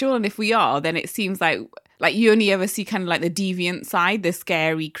very sexual, and if we are, then it seems like you only ever see kind of the deviant side, the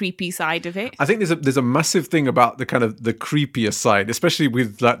scary, creepy side of it. I think there's a massive thing about the kind of the creepier side, especially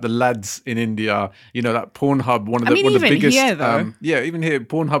with the lads in India. That Pornhub, one of the biggest. Here, though. Even here,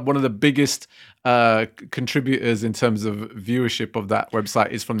 Pornhub, one of the biggest contributors in terms of viewership of that website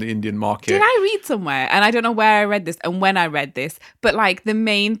is from the Indian market. Did I read somewhere, and I don't know where I read this and when I read this, but the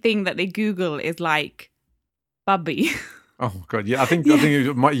main thing that they Google is bubby. Oh God, yeah. I think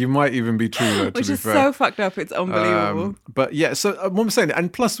you might even be true though, which is so fucked up. It's unbelievable. But yeah, so what I'm saying,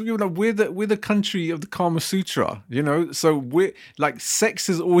 and plus we're the country of the Kama Sutra, So we're sex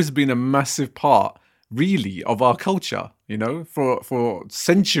has always been a massive part, really, of our culture, for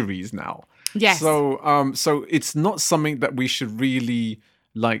centuries now. Yes. So it's not something that we should really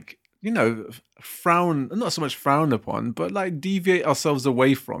frown, not so much frown upon, but deviate ourselves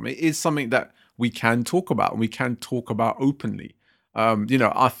away from. It is something that we can talk about, and we can talk about openly.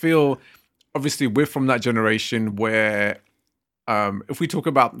 I feel, obviously, we're from that generation where, if we talk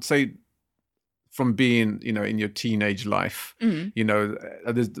about, say, from being, in your teenage life, we're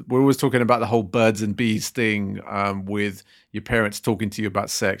always talking about the whole birds and bees thing, with your parents talking to you about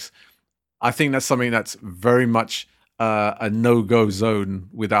sex. I think that's something that's very much a no-go zone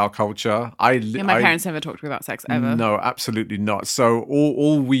with our culture. My parents never talked to me about sex ever. No, absolutely not. So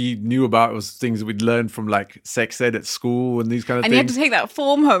all we knew about was things that we'd learned from sex ed at school and these kind of things. And you had to take that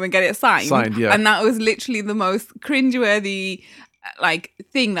form home and get it signed. Signed, yeah. And that was literally the most cringeworthy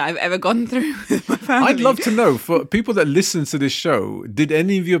thing that I've ever gone through with my family. I'd love to know, for people that listen to this show, did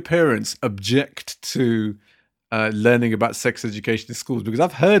any of your parents object to learning about sex education in schools? Because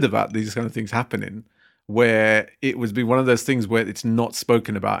I've heard about these kind of things happening, where it would be one of those things where it's not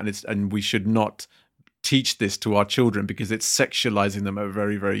spoken about, and we should not teach this to our children because it's sexualizing them at a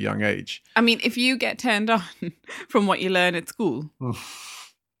very, very young age. I mean, if you get turned on from what you learn at school,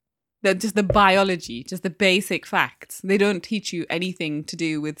 just the biology, just the basic facts, they don't teach you anything to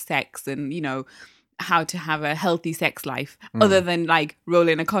do with sex and, how to have a healthy sex life, other than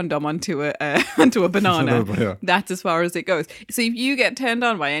rolling a condom onto a banana. Yeah. That's as far as it goes. So if you get turned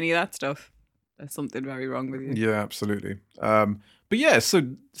on by any of that stuff, there's something very wrong with you. Yeah, absolutely. But yeah,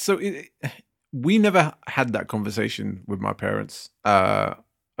 we never had that conversation with my parents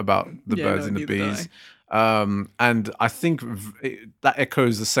about the birds and the bees. And I think that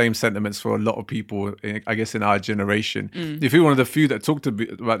echoes the same sentiments for a lot of people, I guess, in our generation. If you're one of the few that talked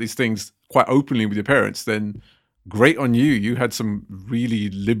about these things quite openly with your parents, then great on you. You had some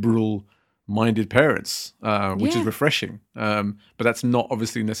really liberal minded parents, which is Yeah. refreshing. But that's not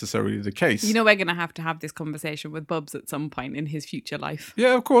obviously necessarily the case. You know, we're going to have this conversation with Bubs at some point in his future life.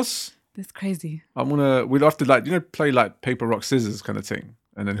 Yeah, of course. That's crazy. We'll have to, like, play like paper, rock, scissors kind of thing.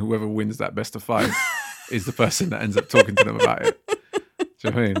 And then whoever wins that best of 5 is the person that ends up talking to them about it. Do you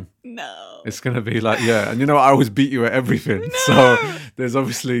know what I mean? No. It's going to be like, yeah. And I always beat you at everything. No! So there's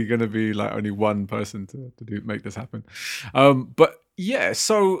obviously going to be like only one person to make this happen. But yeah,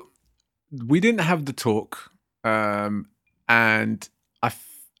 so we didn't have the talk. And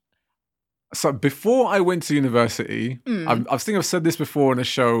so before I went to university, I think I've said this before on a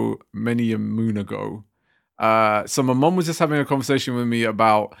show many a moon ago. So my mom was just having a conversation with me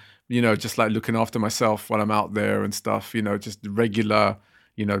about, just like looking after myself while I'm out there and stuff, just regular,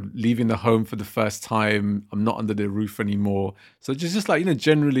 leaving the home for the first time. I'm not under the roof anymore. So just like,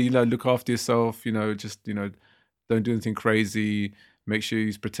 generally, look after yourself, just, don't do anything crazy. Make sure you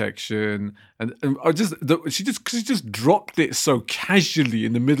use protection. And she just dropped it so casually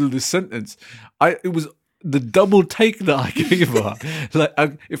in the middle of the sentence. It was the double take that I gave her.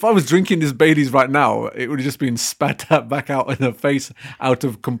 Like, if I was drinking this Baileys right now, it would have just been spat back out in her face out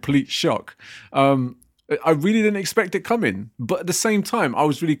of complete shock. I really didn't expect it coming. But at the same time, I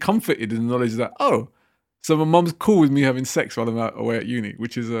was really comforted in the knowledge that, so my mum's cool with me having sex while I'm away at uni,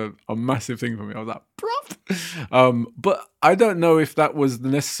 which is a massive thing for me. I was like, bruv. But I don't know if that was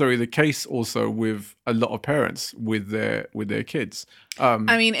necessarily the case also with a lot of parents with their kids. I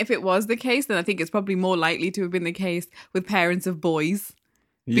mean, if it was the case, then I think it's probably more likely to have been the case with parents of boys.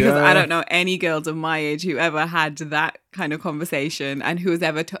 Because I don't know any girls of my age who ever had that kind of conversation and who was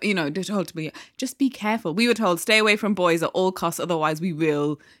ever, told to me, just be careful. We were told, stay away from boys at all costs, otherwise we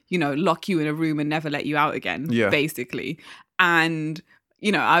will, lock you in a room and never let you out again, basically. And,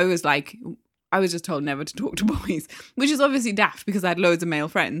 I was just told never to talk to boys, which is obviously daft because I had loads of male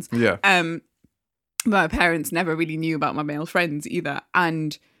friends. Yeah. But my parents never really knew about my male friends either.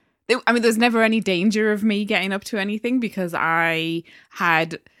 And there's never any danger of me getting up to anything because I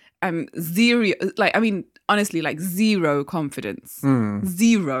had zero confidence.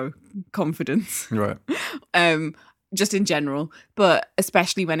 Zero confidence. Right. Just in general. But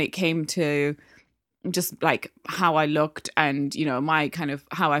especially when it came to just like how I looked and, my kind of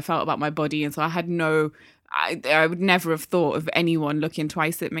how I felt about my body. And so I had I would never have thought of anyone looking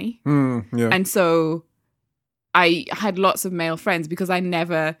twice at me. Yeah. And so I had lots of male friends because I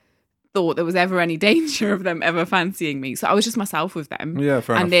never thought there was ever any danger of them ever fancying me. So I was just myself with them. Yeah,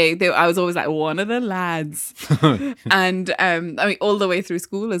 fair enough. And I was always like one of the lads. And all the way through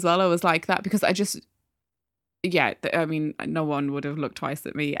school as well, I was like that because no one would have looked twice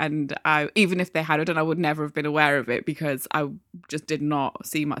at me. And even if they had done, I would never have been aware of it because I just did not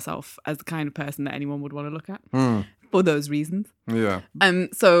see myself as the kind of person that anyone would want to look at for those reasons. Yeah.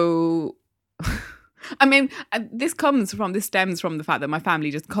 So... this stems from the fact that my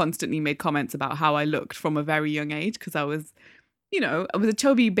family just constantly made comments about how I looked from a very young age because I was a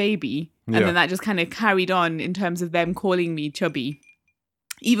chubby baby. And then that just kind of carried on in terms of them calling me chubby.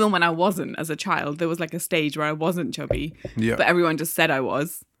 Even when I wasn't as a child, there was like a stage where I wasn't chubby. Yeah. But everyone just said I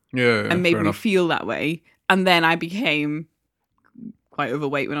was. Yeah. And made me feel that way. And then I became quite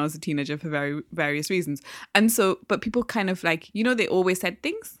overweight when I was a teenager for various reasons. And so, but people kind of like, they always said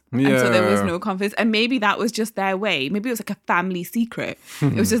things. Yeah. And so there was no confidence. And maybe that was just their way. Maybe it was like a family secret.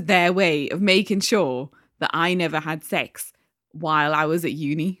 It was just their way of making sure that I never had sex while I was at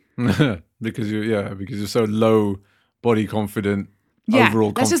uni. because you're so low body confident. Yeah, overall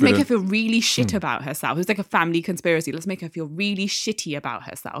let's confident. just make her feel really shit about herself. It was like a family conspiracy. Let's make her feel really shitty about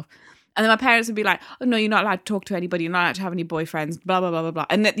herself. And then my parents would be like, oh, no, you're not allowed to talk to anybody. You're not allowed to have any boyfriends, blah, blah, blah, blah, blah.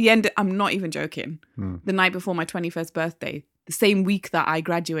 And at the end, I'm not even joking. The night before my 21st birthday, the same week that I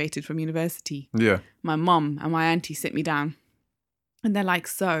graduated from university, my mum and my auntie sit me down. And they're like,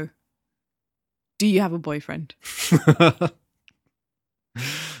 so, do you have a boyfriend?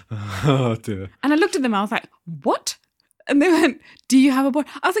 Oh, dear. And I looked at them, I was like, what? And they went, do you have a boy?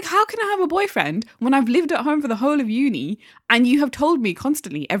 I was like, how can I have a boyfriend when I've lived at home for the whole of uni and you have told me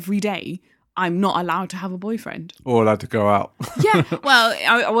constantly every day I'm not allowed to have a boyfriend? Or allowed to go out. Yeah, well,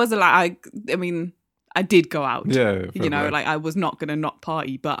 I was allowed. I did go out. Yeah. Like I was not going to not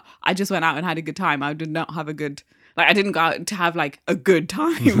party, but I just went out and had a good time. I did not have I didn't go out to have like a good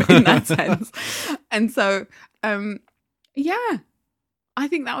time in that sense. And so, I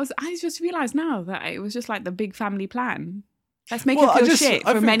think I just realised now that it was just like the big family plan. Let's make her feel shit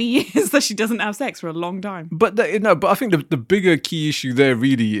for many years that she doesn't have sex for a long time. But I think the bigger key issue there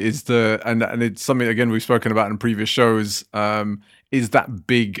really is and it's something, again, we've spoken about in previous shows, is that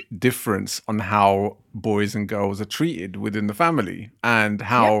big difference on how boys and girls are treated within the family and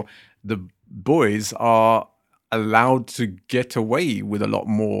how the boys are allowed to get away with a lot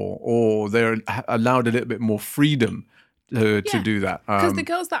more, or they're allowed a little bit more freedom to do that. Because the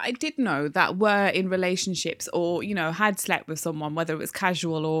girls that I did know that were in relationships or, had slept with someone, whether it was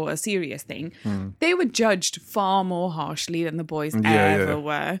casual or a serious thing, they were judged far more harshly than the boys ever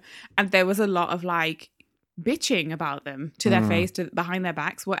were. And there was a lot of bitching about them to their face, behind their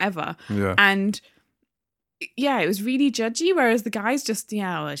backs, whatever. Yeah. And it was really judgy, whereas the guys just,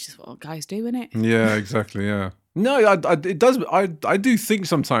 it's just what guys do, innit? Yeah, exactly, yeah. No, it does. I do think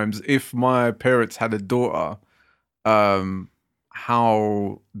sometimes if my parents had a daughter,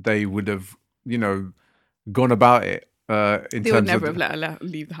 how they would have, gone about it. They would never have let her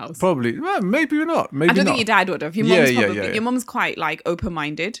leave the house. Probably, well, maybe not. Maybe I don't not. think your dad would have. Your mum's probably. Your mum's quite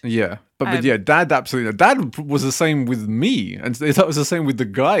open-minded. Yeah, but dad absolutely. Dad was the same with me, and that was the same with the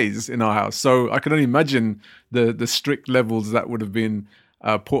guys in our house. So I can only imagine the strict levels that would have been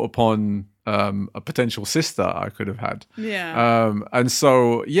put upon a potential sister I could have had. Yeah. And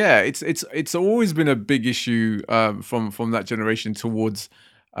so it's always been a big issue from that generation towards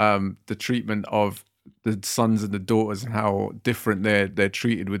the treatment of the sons and the daughters and how different they're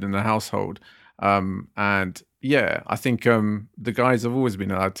treated within the household. And I think the guys have always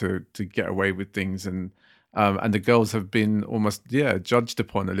been allowed to get away with things, and the girls have been almost judged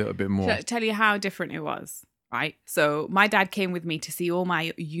upon a little bit more. Shall I tell you how different it was? Right. So my dad came with me to see all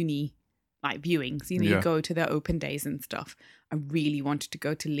my uni viewings. You go to their open days and stuff. I really wanted to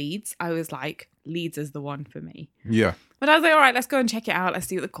go to Leeds. I was like, Leeds is the one for me. Yeah. But I was like, all right, let's go and check it out. Let's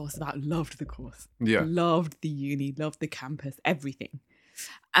see what the course is about. Loved the course. Yeah. Loved the uni. Loved the campus. Everything.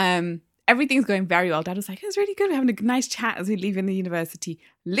 Everything's going very well. Dad was like, it's really good. We're having a nice chat as we leave in the university.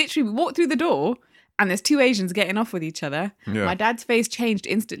 Literally, we walked through the door and there's two Asians getting off with each other. Yeah. My dad's face changed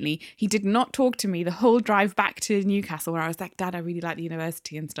instantly. He did not talk to me the whole drive back to Newcastle, where I was like, Dad, I really like the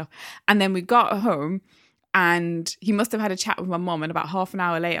university and stuff. And then we got home and he must have had a chat with my mum. And about half an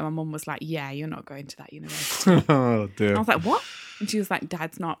hour later, my mum was like, yeah, you're not going to that university. Oh, dear. And I was like, what? And she was like,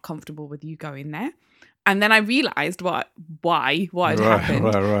 Dad's not comfortable with you going there. And then I realised why had happened.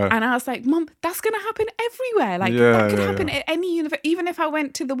 Right. And I was like, Mum, that's going to happen everywhere. That could happen at any university. Even if I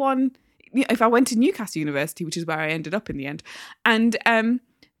went to if I went to Newcastle University, which is where I ended up in the end. And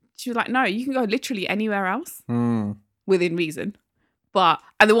she was like, no, you can go literally anywhere else within reason.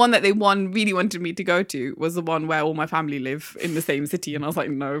 And the one that they really wanted me to go to was the one where all my family live in the same city. And I was like,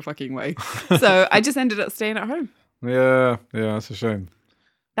 no fucking way. So I just ended up staying at home. Yeah, that's a shame.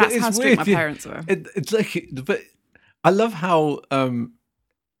 That's how strict my parents were. It's but I love how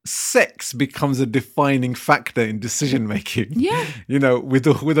sex becomes a defining factor in decision making. Yeah, with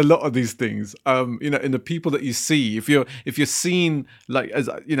a lot of these things. In the people that you see, if you're seen as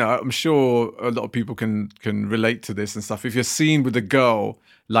I'm sure a lot of people can relate to this and stuff. If you're seen with a girl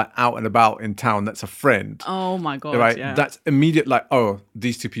out and about in town, that's a friend. Oh my god! Right, yeah. That's immediate.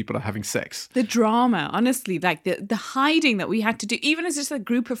 These two people are having sex. The drama, honestly, the hiding that we had to do, even as just a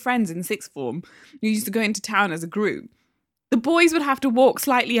group of friends in sixth form, we used to go into town as a group. The boys would have to walk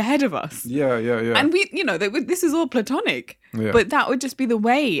slightly ahead of us. Yeah. And we, this is all platonic, but that would just be the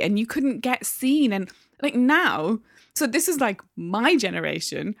way, and you couldn't get seen. And now, so this is my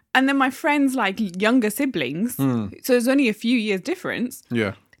generation, and then my friends' younger siblings. So there's only a few years difference.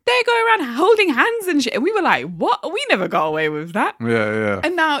 Yeah. They go around holding hands and shit. And we were like, what? We never got away with that. Yeah.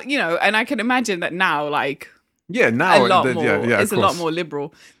 And now, and I can imagine that now, now a lot more. It's a lot course. more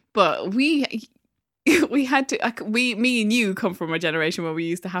liberal. But we had to, me and you come from a generation where we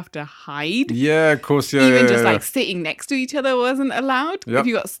used to have to hide. Yeah, of course, yeah. Even just sitting next to each other wasn't allowed. Yep. If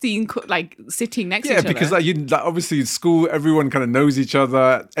you got seen sitting next to each other. Yeah, because obviously in school everyone kind of knows each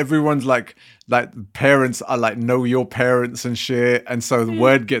other. Everyone's like parents are know your parents and shit, and so the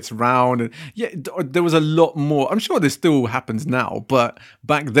word gets round. And there was a lot more. I'm sure this still happens now, but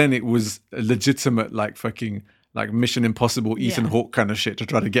back then it was a legitimate fucking. Mission Impossible, Ethan Hawke kind of shit to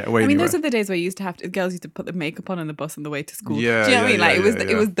try to get away. Those are the days where girls used to put the makeup on the bus on the way to school. Yeah, do you know what I mean?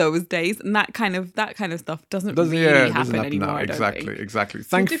 It was those days, and that kind of stuff doesn't really happen anymore. Now. I don't think. Exactly.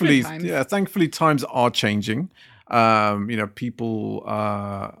 Thankfully, times are changing. People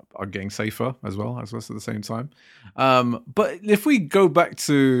are getting safer as well at the same time. But if we go back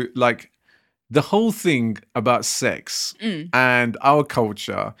to the whole thing about sex and our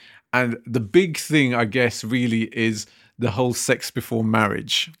culture. And the big thing, I guess, really is the whole sex before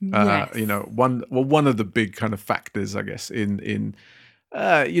marriage. Yes. One of the big kind of factors, I guess, in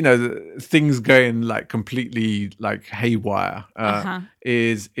things going completely haywire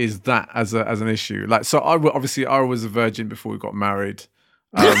is that as an issue. So I was a virgin before we got married,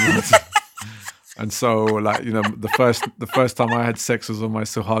 and so the first time I had sex was on my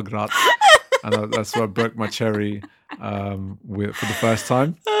suhagrat. and that's where I broke my cherry for the first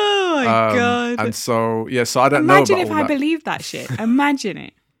time. Oh my God. And so so I don't Imagine know if about all I that. believed that shit. Imagine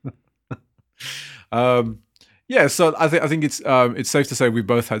it. So I think it's safe to say we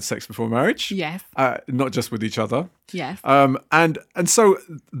both had sex before marriage. Yes. Not just with each other. Yes. And so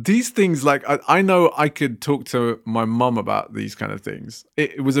these things, like I know I could talk to my mum about these kind of things.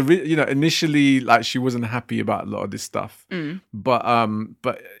 It was initially like she wasn't happy about a lot of this stuff, but I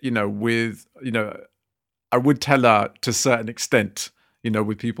would tell her to a certain extent,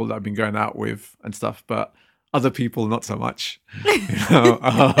 with people that I've been going out with and stuff, but other people not so much. Like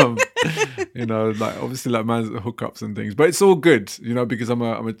obviously like man's hookups and things, but it's all good, because I'm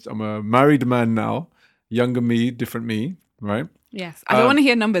a married man now, younger me, different me, right? Yes. I don't want to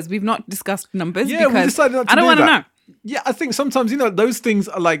hear numbers. We've not discussed numbers Yeah, we because decided not to I don't do want to that. know. Yeah, I think sometimes those things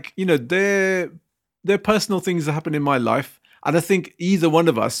are like they're personal things that happen in my life, and I think either one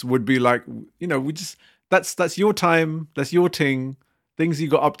of us would be like, we just that's your time, that's your things you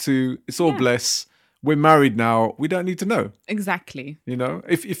got up to. It's all bless. We're married now. We don't need to know. Exactly.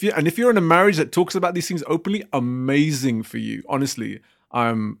 If you're in a marriage that talks about these things openly, amazing for you. Honestly,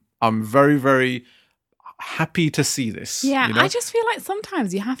 I'm very, very happy to see this. Yeah, I just feel like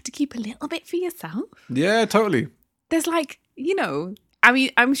sometimes you have to keep a little bit for yourself. Yeah, totally. There's like, I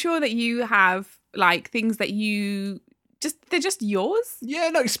mean, I'm sure that you have like things that they're just yours. Yeah,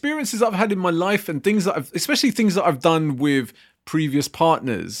 no, experiences I've had in my life and things especially things that I've done with previous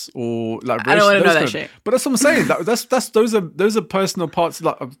partners or like I don't want to know that shit. But that's what I'm saying. Those are personal parts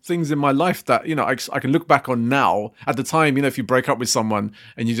of things in my life that I can look back on now. At the time, if you break up with someone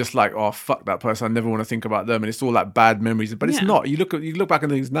and you're just like, oh fuck that person, I never want to think about them, and it's all like bad memories. But it's not. You look back on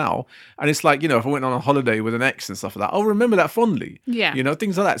things now, and it's like if I went on a holiday with an ex and stuff like that, I'll remember that fondly. Yeah,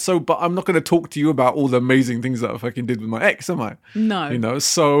 things like that. So, but I'm not going to talk to you about all the amazing things that I fucking did with my ex, am I? No.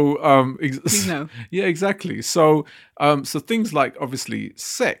 So Please no. Yeah, exactly. So things like obviously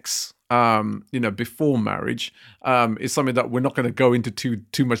sex, before marriage, is something that we're not going to go into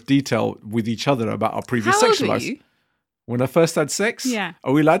too much detail with each other about our previous sexual lives. You? When I first had sex, yeah.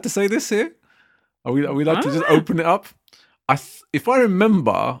 Are we allowed to say this here? Are we allowed to just open it up? If I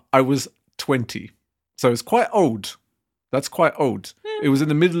remember, I was 20, so it's quite old. That's quite old. It was in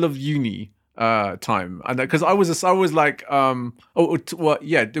the middle of uni time, and because I was like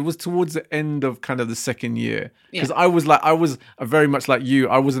it was towards the end of kind of the second year, because I was very much like you.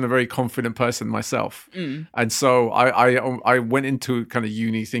 I wasn't a very confident person myself, and so I went into kind of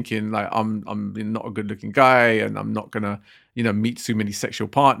uni thinking like I'm not a good looking guy, and I'm not gonna meet too many sexual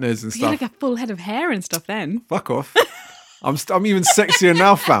partners and stuff. You had like a full head of hair and stuff then. Fuck off. I'm even sexier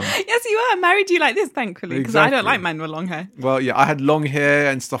now, fam. Yes, you are. I married you like this, thankfully, because I don't like men with long hair. Well, yeah, I had long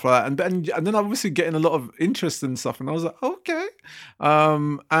hair and stuff like that, and then obviously getting a lot of interest and stuff, and I was like, okay,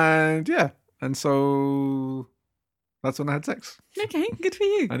 and so that's when I had sex. Okay, good for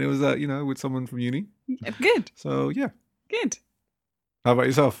you. And it was with someone from uni. Good. So yeah, good. How about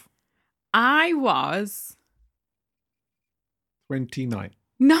yourself? I was 29.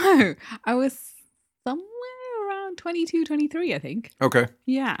 No, I was somewhere around 22, 23, I think. Okay.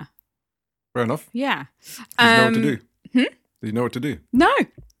 Yeah. Fair enough. Yeah. Did you know what to do? Do you know what to do? No.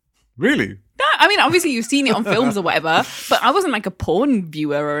 Really? No, I mean, obviously you've seen it on films or whatever, but I wasn't like a porn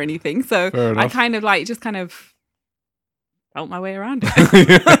viewer or anything, so I kind of like just kind of felt my way around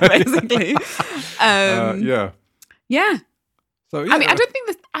it, basically. Yeah. Yeah. So yeah. I mean, I don't think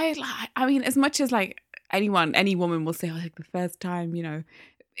this. I mean, as much as like any woman will say, oh, like the first time,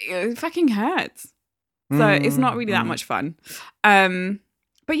 it fucking hurts. So it's not really that much fun.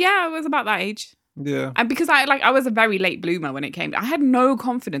 But yeah, I was about that age. Yeah. And because I was a very late bloomer when it came. I had no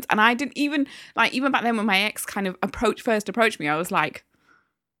confidence. And I didn't even back then when my ex kind of first approached me, I was like,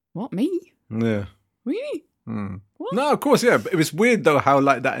 what, me? Yeah. Really? What? No, of course, yeah. But it was weird though how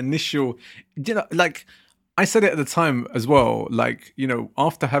like that initial, like I said it at the time as well, like,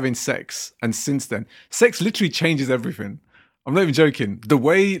 after having sex and since then, sex literally changes everything. I'm not even joking. The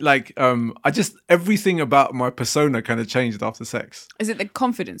way, like, everything about my persona kind of changed after sex. Is it the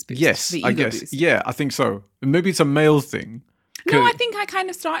confidence boost? Yes, the I ego guess. boost? Yeah, I think so. Maybe it's a male thing. No, I think I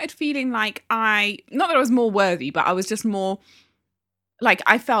kind of started feeling like not that I was more worthy, but I was just more, like,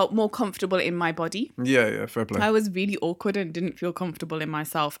 I felt more comfortable in my body. Yeah, fair play. I was really awkward and didn't feel comfortable in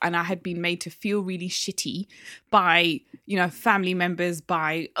myself. And I had been made to feel really shitty by, family members,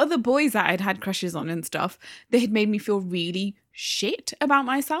 by other boys that I'd had crushes on and stuff. They had made me feel really shit about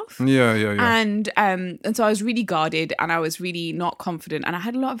myself. Yeah. And so I was really guarded and I was really not confident. And I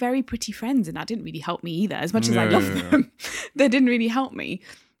had a lot of very pretty friends and that didn't really help me either. As much as I loved them, they didn't really help me.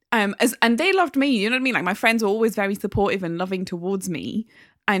 And they loved me, you know what I mean? Like my friends were always very supportive and loving towards me.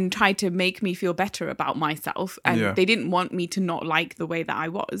 and tried to make me feel better about myself. And they didn't want me to not like the way that I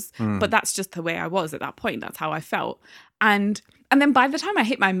was. But that's just the way I was at that point. That's how I felt. And then by the time I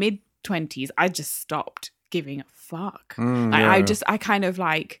hit my mid-20s, I just stopped giving a fuck. I kind of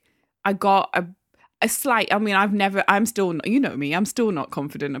like, I got a slight, I mean, I'm still, you know me, I'm still not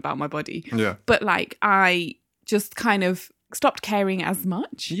confident about my body. Yeah. But like, I just kind of stopped caring as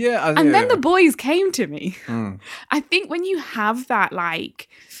much. And then the boys came to me. I think when you have that like,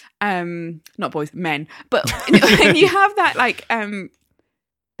 not boys, men, but when you have that like,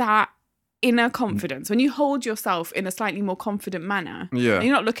 that inner confidence, when you hold yourself in a slightly more confident manner, and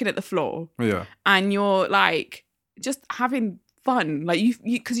you're not looking at the floor, and you're like just having fun, like you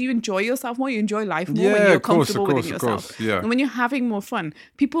because you enjoy yourself more, you enjoy life more when you're comfortable within yourself. And when you're having more fun,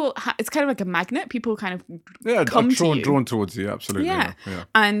 people it's kind of like a magnet. People kind of come to you, drawn towards you. Absolutely.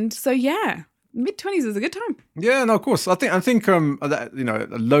 And so mid-20s is a good time. No, of course. I think that, you know,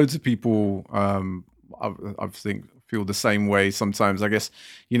 loads of people I think feel the same way sometimes. I guess,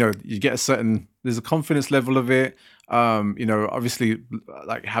 you know, you get there's a confidence level of it. You know, obviously,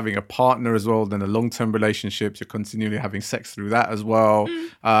 like having a partner as well, then a long-term relationships, you're continually having sex through that as well.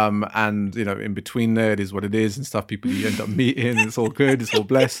 And, you know, in between there, it is what it is and stuff. People you end up meeting, it's all good, it's all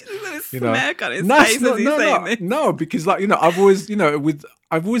blessed. You know, no, because like, you know, I've always been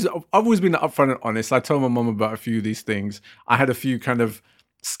upfront and honest. I told my mom about a few of these things. I had a few kind of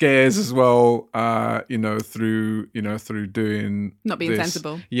scares as well, you know, through doing not being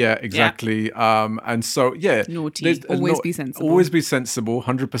sensible. Yeah, exactly. And so naughty. Be sensible. Always be sensible,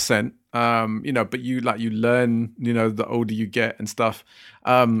 100%. You know, but you learn, you know, the older you get and stuff.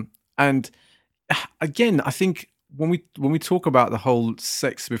 And again, I think when we talk about the whole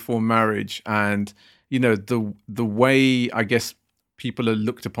sex before marriage and, you know, the way I guess people are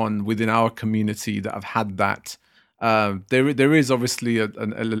looked upon within our community that have had that. There is obviously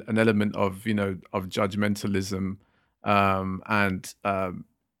an element of, you know, of judgmentalism, and I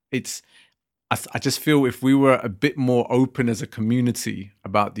just feel if we were a bit more open as a community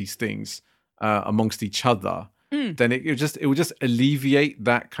about these things amongst each other, then it would just alleviate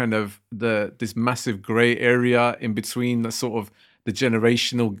that kind of this massive grey area in between the sort of the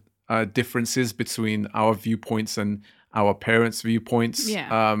generational differences between our viewpoints and our parents' viewpoints,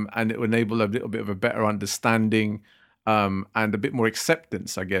 and it will enable a little bit of a better understanding and a bit more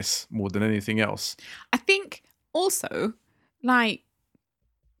acceptance, I guess, more than anything else. I think also, like,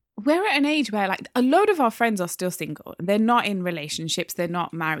 we're at an age where, like, a load of our friends are still single. They're not in relationships, they're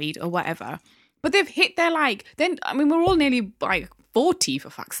not married or whatever, but they've hit their, like, then, I mean, we're all nearly, like, 40, for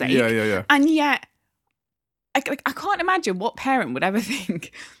fuck's sake. Yeah. And yet, I can't imagine what parent would ever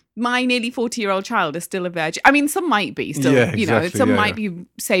think my nearly 40-year-old child is still a virgin. I mean, some might be still, you know, some might be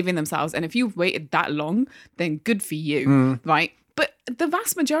saving themselves. And if you've waited that long, then good for you, right? But the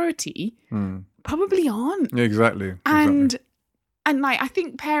vast majority probably aren't. Exactly. And like, I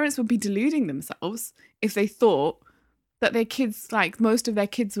think parents would be deluding themselves if they thought that their kids, like most of their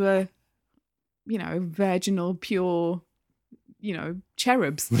kids were, you know, virginal, pure, you know,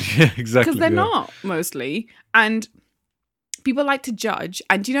 cherubs. Yeah, exactly. Because they're not, mostly. And people like to judge.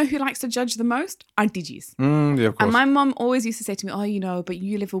 And do you know who likes to judge the most? Auntie G's. Yeah, of course. And my mum always used to say to me, oh, you know, but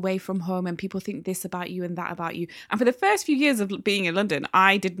you live away from home and people think this about you and that about you. And for the first few years of being in London,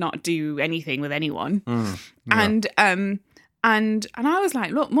 I did not do anything with anyone. And I was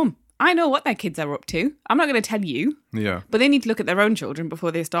like, look, Mum, I know what their kids are up to. I'm not going to tell you. Yeah. But they need to look at their own children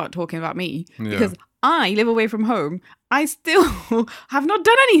before they start talking about me. Because I live away from home. I still have not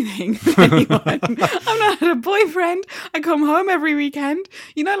done anything with anyone. I've not had a boyfriend. I come home every weekend.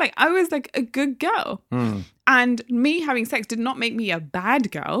 You know, like, I was like a good girl. And me having sex did not make me a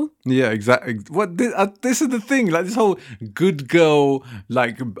bad girl. Yeah, exactly. This is the thing, like this whole good girl,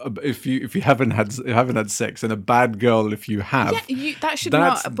 like if you haven't had sex, and a bad girl if you have. Yeah, that should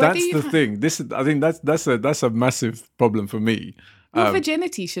that's, not. That's the thing. I think that's a massive problem for me. Your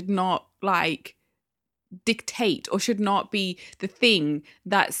virginity should not like dictate or should not be the thing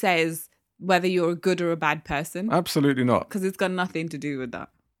that says whether you're a good or a bad person. Absolutely not. Because it's got nothing to do with that.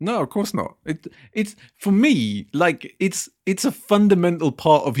 No, of course not. It's for me, like it's a fundamental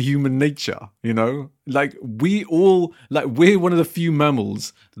part of human nature, you know? Like we're one of the few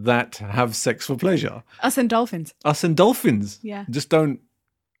mammals that have sex for pleasure. Us and dolphins. Yeah. Just don't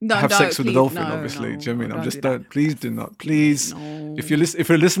have sex with a dolphin, obviously. Do you know what I mean? Don't. Please do not. Please. No. If you're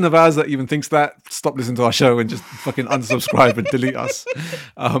a listener of ours that even thinks that, stop listening to our show and just fucking unsubscribe and delete us.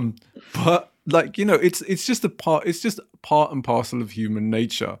 But like, you know, it's just part and parcel of human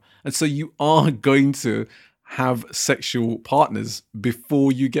nature. And so you are going to have sexual partners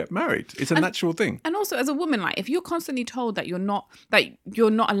before you get married. It's a natural thing. And also, as a woman, like if you're constantly told that you're not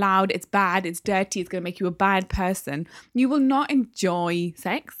allowed, it's bad, it's dirty, it's going to make you a bad person, you will not enjoy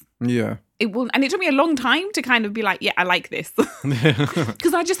sex. Yeah. It will, and it took me a long time to kind of be like, yeah, I like this,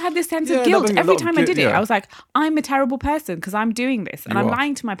 because I just had this sense of guilt every time I did it. I was like, I'm a terrible person because I'm doing this, and I'm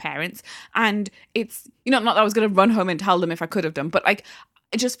lying to my parents, and it's not that I was going to run home and tell them if I could have done, but like,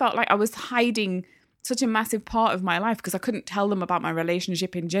 it just felt like I was hiding such a massive part of my life because I couldn't tell them about my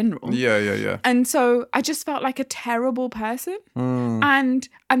relationship in general. Yeah. And so I just felt like a terrible person, and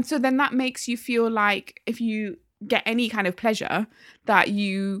so then that makes you feel like if you get any kind of pleasure that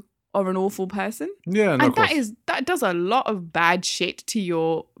you are an awful person. Yeah, no, and that does a lot of bad shit to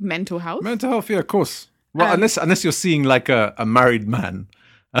your mental health. Mental health, yeah, of course. Well, unless you're seeing like a married man,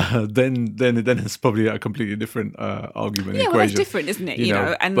 then it's probably a completely different argument. Yeah, equation, well, that's different, isn't it? You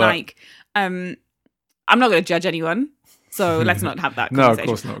know, and like, I'm not going to judge anyone, so let's not have that conversation. No, of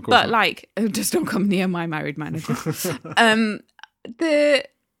course not. But like, just don't come near my married manager.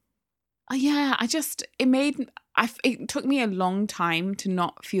 It took me a long time to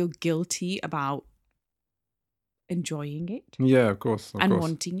not feel guilty about enjoying it. Yeah, of course.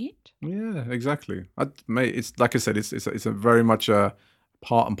 Wanting it. Yeah, exactly. Mate, it's like I said, it's a very much a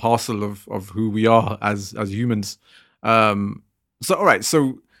part and parcel of who we are as humans. So, all right.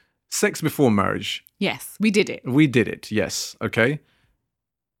 So, sex before marriage. Yes, we did it. We did it. Yes. Okay.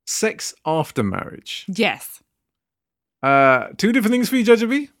 Sex after marriage. Yes. Two different things for you, Judge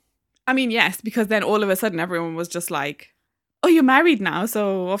B? I mean, yes, because then all of a sudden everyone was just like, oh, you're married now,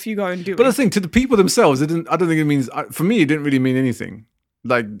 so off you go and do it. But the thing, to the people themselves, I don't think it means, for me, it didn't really mean anything.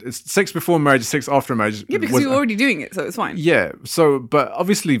 Like, it's sex before marriage, sex after marriage. Yeah, because you were already doing it, so it's fine. Yeah, so, but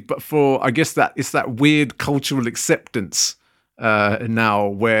for, I guess that it's that weird cultural acceptance now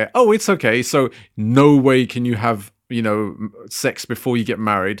where, oh, it's okay, so no way can you have, sex before you get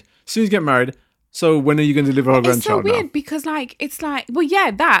married. As soon as you get married, so when are you going to deliver our grandchild now? It's so weird because it's like, well, yeah,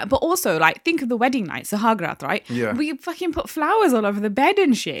 that, but also like think of the wedding night, Sahagrat, right? Yeah. We fucking put flowers all over the bed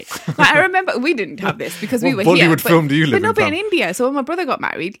and shit. Like I remember we didn't have this because we were Bollywood here. Bollywood film do you live in? But in India, so when my brother got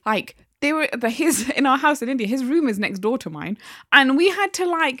married, like they were in our house in India, his room is next door to mine, and we had to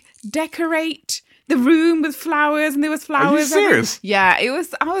like decorate the room with flowers, and there was flowers. Are you serious? Yeah, it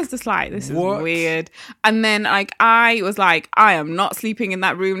was. I was just like, this is weird. And then like I was like, I am not sleeping in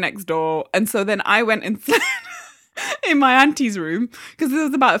that room next door. And so then I went and slept in my auntie's room because there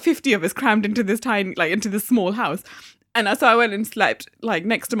was about 50 of us crammed into this into this small house. And so I went and slept like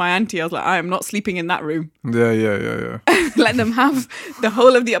next to my auntie. I was like, I am not sleeping in that room. Yeah. Let them have the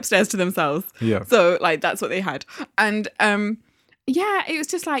whole of the upstairs to themselves. Yeah. So like that's what they had. And yeah, it was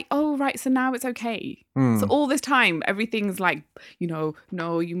just like, oh, right, so now it's okay. So all this time, everything's like,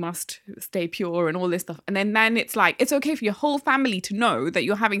 no, you must stay pure and all this stuff. And then it's like, it's okay for your whole family to know that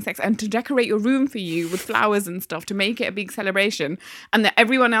you're having sex and to decorate your room for you with flowers and stuff to make it a big celebration, and that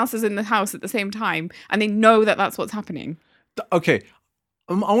everyone else is in the house at the same time and they know that that's what's happening. Okay,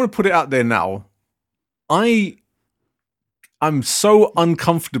 I want to put it out there now. I'm so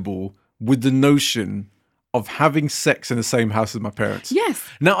uncomfortable with the notion of having sex in the same house as my parents. Yes.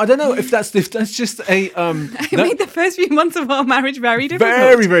 Now, I don't know if that's just a... it made the first few months of our marriage very difficult.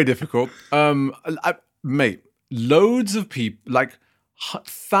 Very, very difficult. Mate, loads of people, like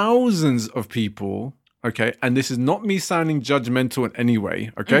thousands of people, okay, and this is not me sounding judgmental in any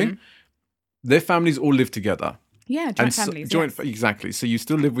way, okay? Their families all live together. Yeah, joint families. Exactly. So you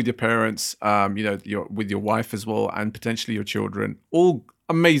still live with your parents, you're with your wife as well, and potentially your children. All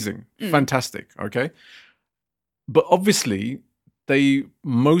amazing, fantastic, okay? But obviously, they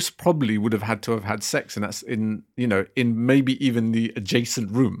most probably would have had to have had sex, and that's in maybe even the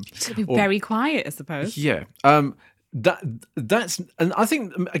adjacent room. It should be very quiet, I suppose. Yeah. That's, and I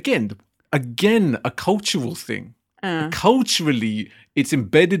think again a cultural thing. Culturally, it's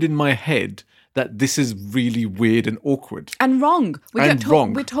embedded in my head that this is really weird and awkward and wrong.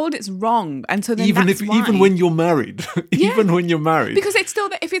 We're told it's wrong, and so then even when you're married, even when you're married, because it's still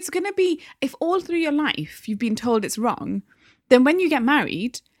that if all through your life you've been told it's wrong, then when you get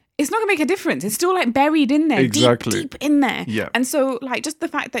married, it's not gonna make a difference. It's still like buried in there, exactly. deep in there. Yeah, and so like just the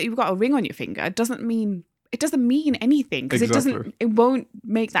fact that you've got a ring on your finger doesn't mean anything because it won't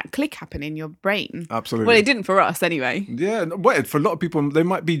make that click happen in your brain. Absolutely. Well, it didn't for us anyway. Yeah, but for a lot of people, they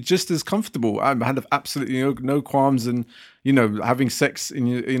might be just as comfortable and have absolutely no qualms and having sex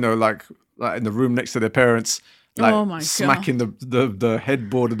in like in the room next to their parents, like smacking the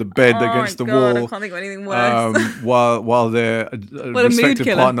headboard of the bed against the wall. I can't think of anything worse. While their respective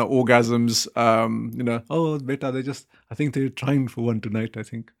partner orgasms, oh beta, I think they're trying for one tonight, I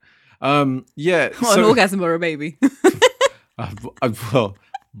think. Yeah. Or an orgasm or a baby. Well,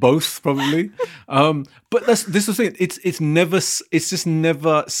 both probably. But this is the thing. It's just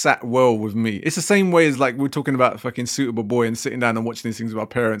never sat well with me. It's the same way as like we're talking about fucking Suitable Boy and sitting down and watching these things with our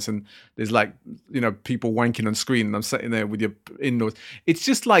parents, and there's like people wanking on screen, and I'm sitting there with your in-laws. It's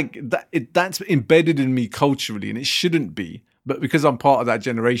just like that. That's embedded in me culturally, and it shouldn't be. But because I'm part of that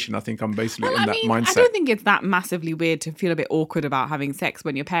generation, I think I'm basically in that mindset. I don't think it's that massively weird to feel a bit awkward about having sex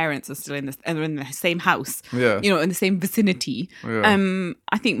when your parents are still in the same house, in the same vicinity. Yeah.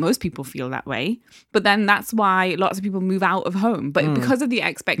 I think most people feel that way. But then that's why lots of people move out of home. But because of the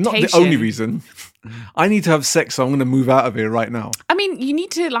expectation. Not the only reason. I need to have sex, so I'm going to move out of here right now. I mean, you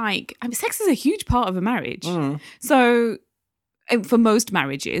need to sex is a huge part of a marriage. So, for most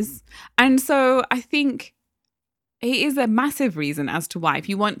marriages. And so I think it is a massive reason as to why, if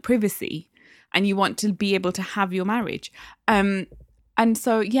you want privacy and you want to be able to have your marriage. And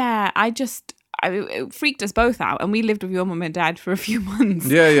so, yeah, it freaked us both out. And we lived with your mum and dad for a few months.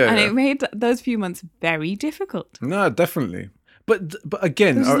 And it made those few months very difficult. No, definitely. But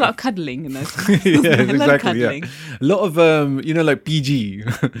again, there's a lot of cuddling in those. Yeah, exactly. Yeah, a lot of like PG.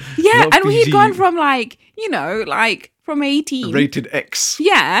 Yeah, and we'd gone from from 18 rated X.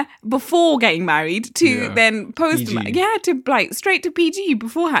 Yeah, before getting married to then post. PG. Yeah, to straight to PG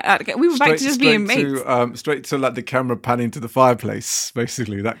beforehand. We were back to just being mates. Straight to like the camera panning to the fireplace,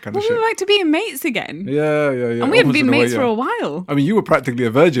 basically that kind of shit. We were back to being mates again. Yeah. And we hadn't been mates for a while. I mean, you were practically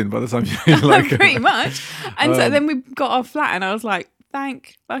a virgin by the time you were pretty much. And so then we got our flat, and I was like,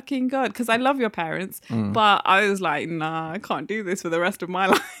 thank fucking God, because I love your parents, but I was like, nah, I can't do this for the rest of my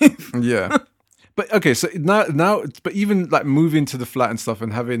life. Yeah. But okay, so now, but even like moving to the flat and stuff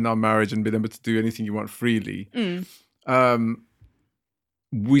and having our marriage and being able to do anything you want freely,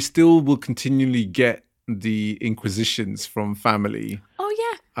 we still will continually get the inquisitions from family. Oh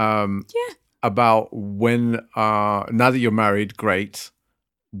yeah. About when, now that you're married, great.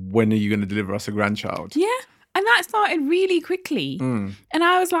 When are you going to deliver us a grandchild? Yeah, and that started really quickly, and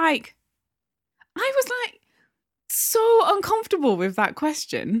I was like, so uncomfortable with that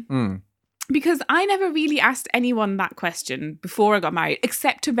question. Because I never really asked anyone that question before I got married,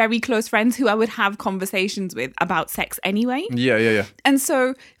 except to very close friends who I would have conversations with about sex anyway. Yeah. And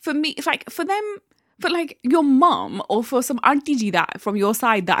so for me, it's like for them, for like your mum or for some auntie G that from your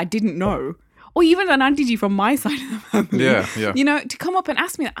side that I didn't know, or even an auntie G from my side of the family. Yeah. To come up and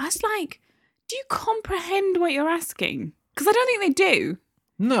ask me that, I was like, do you comprehend what you're asking? Because I don't think they do.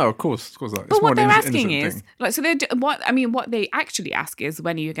 No, of course not. But what they're asking is, what they actually ask is,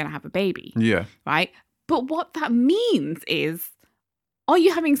 when are you going to have a baby? Yeah. Right? But what that means is, are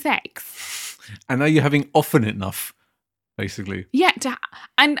you having sex? And are you having often enough, basically? Yeah.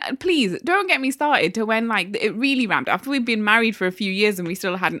 And please, don't get me started to when it really ramped. After we'd been married for a few years and we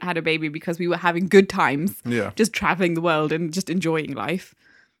still hadn't had a baby because we were having good times. Yeah. Just traveling the world and just enjoying life.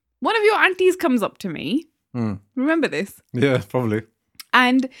 One of your aunties comes up to me. Remember this? Yeah, probably.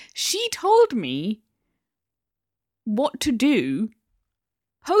 And she told me what to do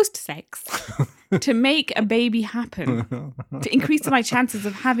post-sex to make a baby happen, to increase my chances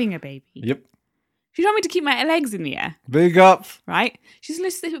of having a baby. Yep. She told me to keep my legs in the air. Big up. Right? She said,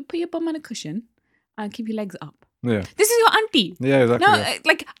 listen, put your bum on a cushion and keep your legs up. Yeah. This is your auntie. Yeah, exactly. No,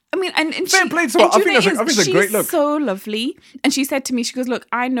 yeah. And fair play to her. I think that's a great look. She's so lovely. And she said to me, she goes, look,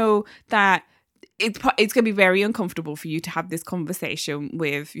 I know that it's going to be very uncomfortable for you to have this conversation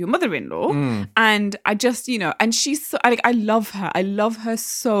with your mother-in-law. And I just, and she's so, I love her. I love her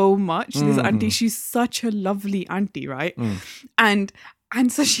so much. This auntie, she's such a lovely auntie, right? And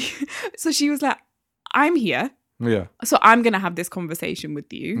so she was like, I'm here. Yeah. So I'm going to have this conversation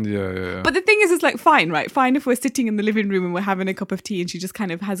with you. Yeah. But the thing is, it's like, fine, right? Fine if we're sitting in the living room and we're having a cup of tea and she just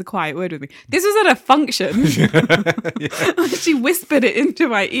kind of has a quiet word with me. This was at a function. She whispered it into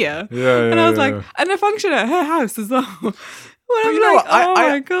my ear. And I was like, and a function at her house as well.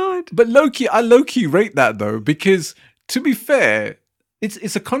 My God. But I low-key rate that though, because to be fair,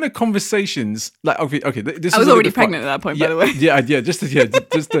 it's a kind of conversations like okay. This I was already pregnant at that point, by the way. Yeah. Just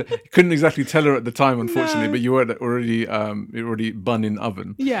couldn't exactly tell her at the time, unfortunately. No. But you were already bun in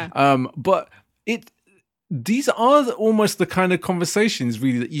oven. Yeah. But these are almost the kind of conversations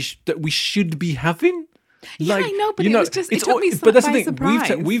really that we should be having. Yeah, I know, but it was just it took me by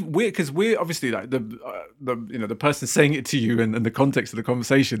surprise. Because we're obviously like the person saying it to you and the context of the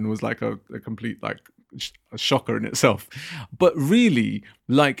conversation was like a complete a shocker in itself. But really,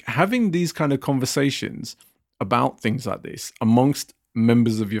 like having these kind of conversations about things like this amongst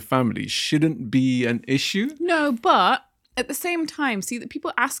members of your family shouldn't be an issue. No, but at the same time, see that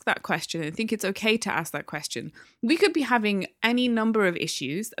people ask that question and think it's okay to ask that question. We could be having any number of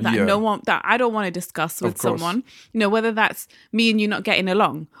issues that that I don't want to discuss with someone, whether that's me and you not getting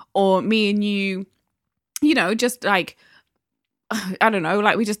along, or me and you, just like, I don't know,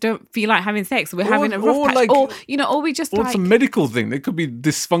 like we just don't feel like having sex. We're having a rough patch, or we just it's a medical thing. There could be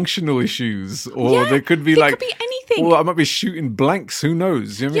dysfunctional issues, or there could be could be anything. Or I might be shooting blanks. Who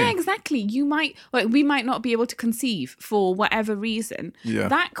knows? You know what I mean? Exactly. You might, we might not be able to conceive for whatever reason. Yeah.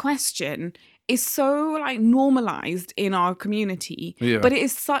 That question is so like normalized in our community, but it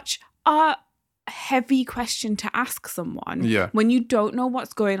is such a heavy question to ask someone when you don't know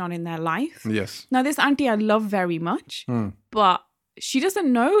what's going on in their life. Yes. Now, this auntie I love very much, but she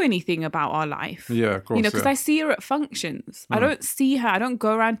doesn't know anything about our life. Yeah, of course. Because I see her at functions. I don't see her. I don't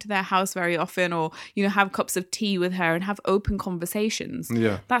go around to their house very often, or, have cups of tea with her and have open conversations.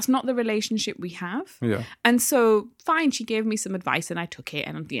 Yeah. That's not the relationship we have. Yeah. And so, fine, she gave me some advice and I took it.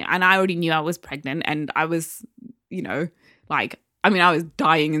 And I already knew I was pregnant, and I was, I was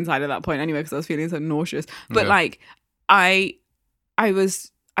dying inside at that point anyway because I was feeling so nauseous. But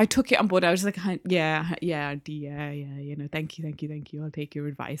I took it on board. I was just like, yeah, thank you. I'll take your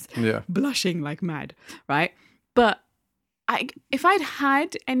advice. Yeah. Blushing like mad, right? But if I'd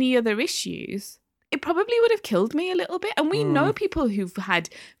had any other issues, it probably would have killed me a little bit. And we know people who've had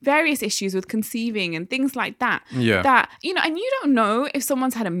various issues with conceiving and things like that. Yeah. That, and you don't know if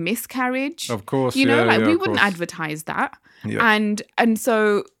someone's had a miscarriage. Of course. we wouldn't advertise that. Yeah. And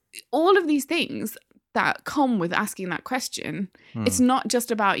so all of these things that come with asking that question, it's not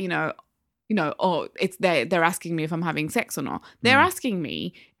just about, it's they're asking me if I'm having sex or not. They're asking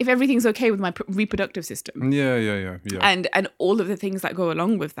me if everything's okay with my reproductive system. Yeah. And all of the things that go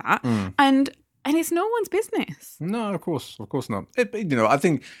along with that. And it's no one's business. No, of course not. I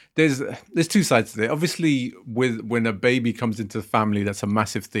think there's two sides to it. Obviously, when a baby comes into the family, that's a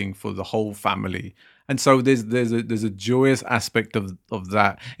massive thing for the whole family, and so there's a joyous aspect of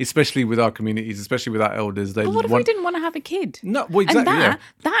that, especially with our communities, especially with our elders. But what if we didn't want to have a kid? No, well, exactly. And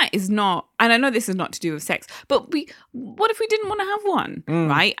that is not. And I know this is not to do with sex, but what if we didn't want to have one,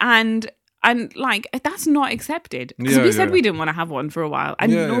 right? And that's not accepted. Because we said we didn't want to have one for a while.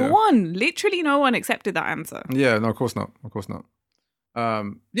 And literally no one accepted that answer. Yeah, no, of course not.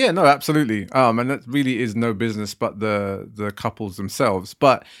 No, absolutely. And that really is no business but the couples themselves.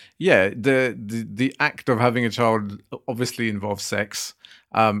 But yeah, the act of having a child obviously involves sex.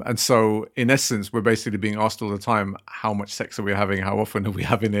 And so in essence, we're basically being asked all the time, how much sex are we having? How often are we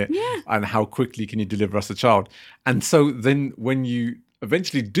having it? Yeah. And how quickly can you deliver us a child? And so then when you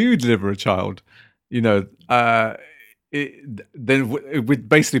eventually do deliver a child, we're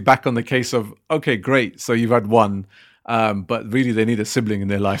basically back on the case of, okay, great, so you've had one, but really they need a sibling in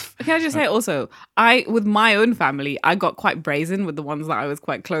their life. Can I just say also, with my own family, I got quite brazen with the ones that I was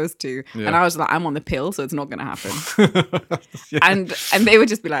quite close to, and I was like, I'm on the pill, so it's not going to happen. And they would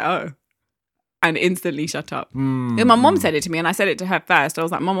just be like, oh. And instantly shut up. And my mom said it to me, and I said it to her first. I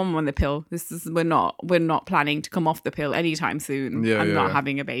was like, "Mom, I'm on the pill. We're not planning to come off the pill anytime soon. I'm not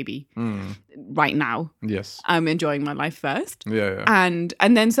having a baby right now. Yes, I'm enjoying my life first. Yeah. And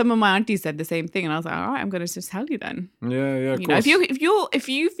then some of my aunties said the same thing, and I was like, all right, I'm going to just tell you then. Yeah. Of course. If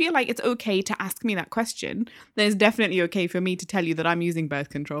you feel like it's okay to ask me that question, then it's definitely okay for me to tell you that I'm using birth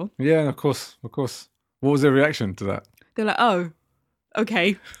control. Yeah, of course. What was their reaction to that? They're like, oh,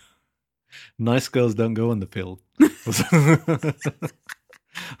 okay. Nice girls don't go on the pill.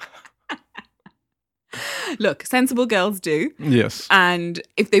 Look, sensible girls do. Yes. And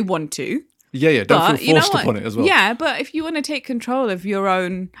if they want to. Yeah. Don't feel forced upon it as well. Yeah, but if you want to take control of your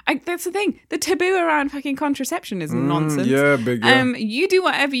own... that's the thing. The taboo around fucking contraception is nonsense. Yeah, big yeah. You do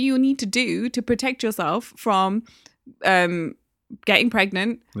whatever you need to do to protect yourself from getting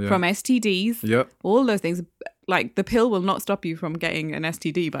pregnant, from STDs, all those things. Like, the pill will not stop you from getting an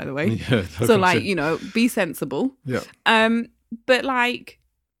STD, by the way. Yeah. So, be sensible. Yeah. But,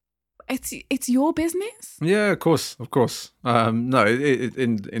 it's your business. Yeah, of course. No,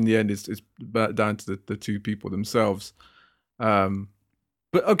 in the end, it's down to the two people themselves. But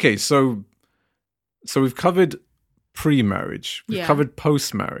okay, so we've covered pre-marriage. We've covered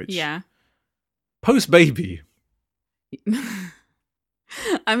post-marriage. Yeah. Post-baby.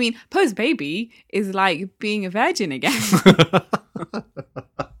 I mean, post-baby is like being a virgin again.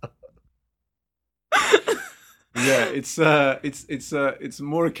 Yeah, it's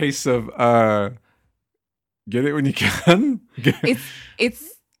more a case of get it when you can.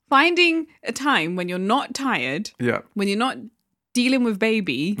 It's finding a time when you're not tired. Yeah. When you're not dealing with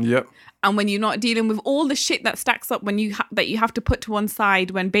baby. Yep. And when you're not dealing with all the shit that stacks up when you that you have to put to one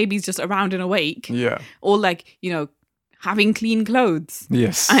side when baby's just around and awake. Yeah. Or having clean clothes.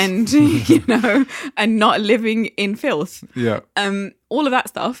 Yes. And, and not living in filth. Yeah. All of that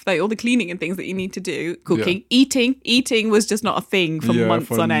stuff, like all the cleaning and things that you need to do, cooking, eating was just not a thing for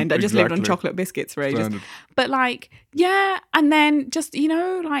months on end. I just lived on chocolate biscuits for ages. Standard. But and then just,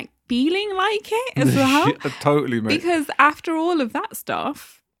 feeling like it as well. Totally, mate. Because after all of that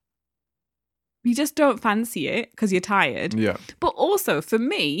stuff, you just don't fancy it because you're tired. Yeah. But also for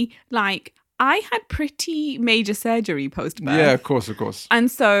me, I had pretty major surgery post-birth. Yeah, of course.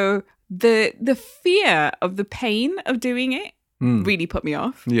 And so the fear of the pain of doing it really put me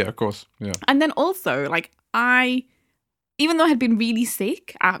off. Yeah, of course. Yeah. And then also, even though I had been really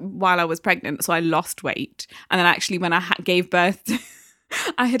sick while I was pregnant, so I lost weight. And then actually when I gave birth,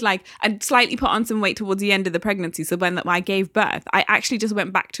 I'd slightly put on some weight towards the end of the pregnancy. So when I gave birth, I actually just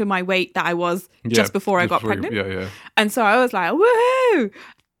went back to my weight that I was just before I got pregnant. Yeah. And so I was like, woohoo!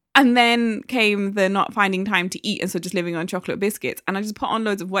 And then came the not finding time to eat and so just living on chocolate biscuits. And I just put on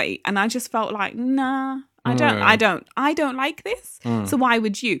loads of weight. And I just felt like, nah, I don't like this. So why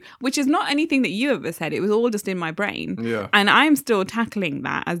would you? Which is not anything that you ever said. It was all just in my brain. Yeah. And I'm still tackling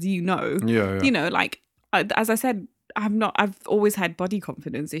that, as you know. Yeah. As I said, I've always had body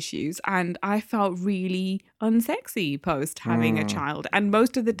confidence issues, and I felt really unsexy post having a child. And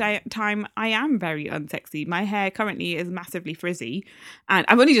most of the time I am very unsexy. My hair currently is massively frizzy, and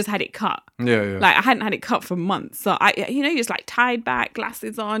I've only just had it cut. Yeah. I hadn't had it cut for months. So just tied back,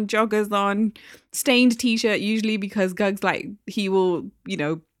 glasses on, joggers on, stained t-shirt usually because Gug's he will,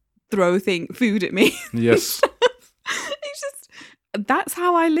 throw food at me. Yes. It's just, that's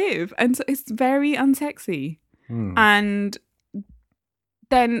how I live. And so it's very unsexy. And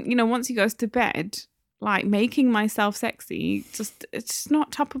then, once he goes to bed, making myself sexy, it's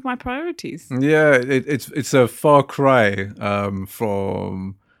not top of my priorities. Yeah, it's a far cry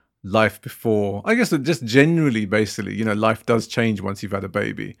from life before. I guess just generally, basically, life does change once you've had a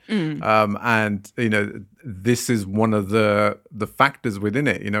baby. And, this is one of the factors within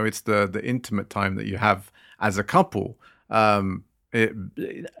it. It's the intimate time that you have as a couple.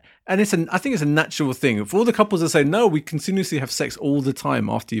 And I think it's a natural thing for all the couples that say, no, we continuously have sex all the time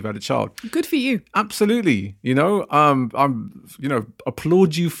after you've had a child. Good for you. Absolutely.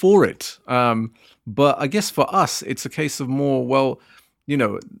 Applaud you for it. But I guess for us, it's a case of more,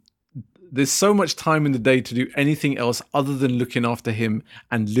 there's so much time in the day to do anything else other than looking after him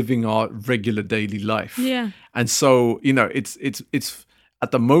and living our regular daily life. Yeah. And so, it's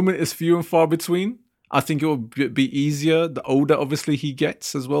at the moment it's few and far between. I think it will be easier the older, obviously, he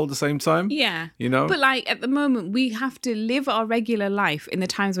gets as well at the same time. Yeah. But at the moment, we have to live our regular life in the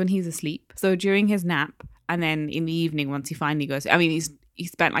times when he's asleep. So during his nap and then in the evening once he finally goes. I mean, he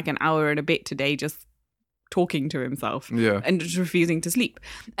spent an hour and a bit today just talking to himself. Yeah. And just refusing to sleep.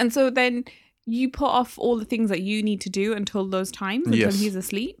 And so then you put off all the things that you need to do until those times, until he's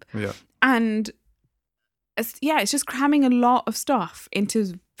asleep. Yeah. And it's just cramming a lot of stuff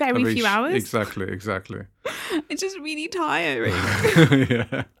into very few hours. Exactly. It's just really tiring.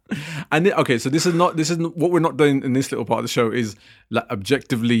 Yeah. And so this is what we're not doing in this little part of the show is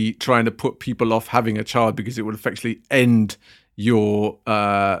objectively trying to put people off having a child because it would effectively end your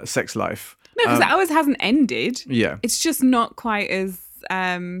sex life. No, because ours hasn't ended. Yeah. It's just not quite as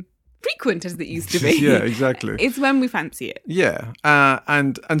frequent as it used to be. Yeah, exactly. It's when we fancy it. Yeah,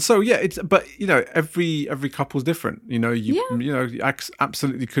 and so every couple's different. You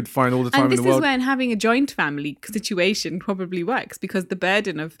absolutely could find all the time in the world. And this is when having a joint family situation probably works because the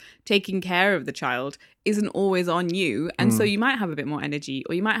burden of taking care of the child isn't always on you, and so you might have a bit more energy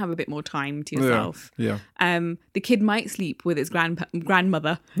or you might have a bit more time to yourself. Yeah. The kid might sleep with its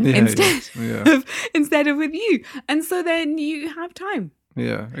grandmother instead of with you, and so then you have time.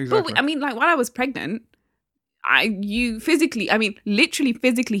 Yeah, exactly. But while I was pregnant, literally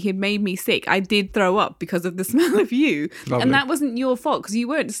physically, he made me sick. I did throw up because of the smell of you. Lovely. And that wasn't your fault because you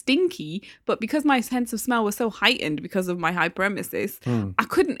weren't stinky. But because my sense of smell was so heightened because of my hyperemesis, I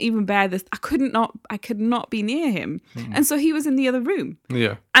couldn't even bear this. I could not be near him. And so he was in the other room.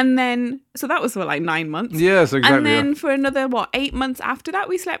 Yeah. And then, so that was for 9 months. Yes, exactly. And then for another, 8 months after that,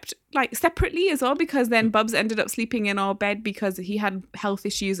 we slept separately as well because then Bubs ended up sleeping in our bed because he had health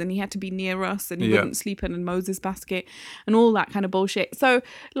issues and he had to be near us and he wouldn't sleep in a Moses basket and all that kind of bullshit. So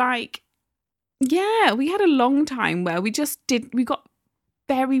we had a long time where we got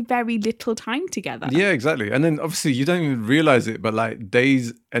very, very little time together. Yeah, exactly. And then obviously you don't even realize it, but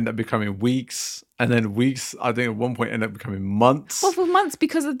days end up becoming weeks, and then weeks, I think at one point end up becoming months. Well, for months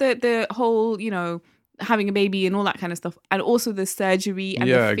because of the whole, having a baby and all that kind of stuff, and also the surgery and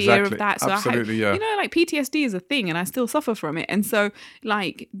the fear of that. So absolutely, PTSD is a thing and I still suffer from it. And so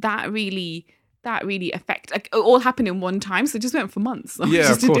that really that really affect, like, it all happened in one time, so it just went for months. So Yeah,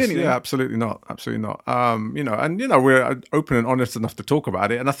 just of course. didn't do anything. Yeah, absolutely not. Absolutely not. We're open and honest enough to talk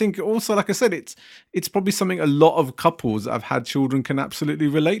about it. And I think also, like I said, it's probably something a lot of couples that have had children can absolutely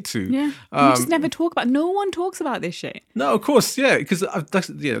relate to. Yeah, we just never talk about. No one talks about this shit. No, of course, yeah, because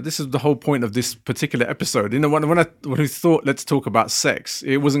this is the whole point of this particular episode. You know, when we thought let's talk about sex,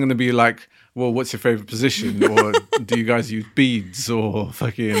 it wasn't going to be like, well, what's your favorite position, or do you guys use beads, or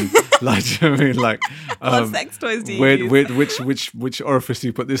fucking like, do you know what I mean, like, What sex toys do you use? which orifice do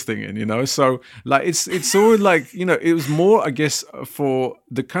you put this thing in? You know, so like it's all like, you know, it was more, I guess, for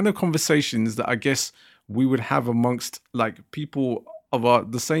the kind of conversations that I guess we would have amongst like people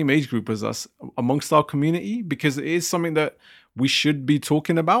of the same age group as us amongst our community, because it is something that we should be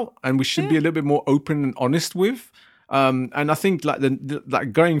talking about and we should be a little bit more open and honest with. And I think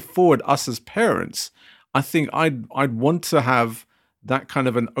like going forward, us as parents, I think I'd want to have that kind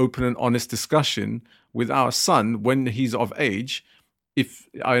of an open and honest discussion with our son when he's of age. If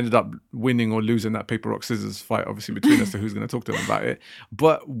I ended up winning or losing that paper, rock, scissors fight, obviously between us to who's going to talk to him about it.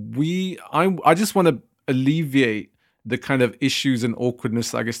 But I just want to alleviate the kind of issues and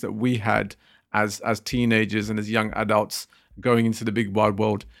awkwardness, I guess, that we had as teenagers and as young adults going into the big wide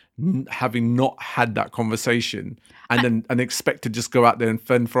world, having not had that conversation and expect to just go out there and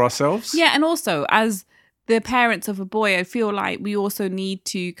fend for ourselves. Yeah, and also as the parents of a boy, I feel like we also need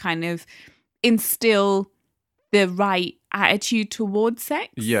to kind of instill the right attitude towards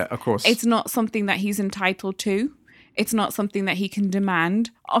sex. Yeah, of course. It's not something that he's entitled to. It's not something that he can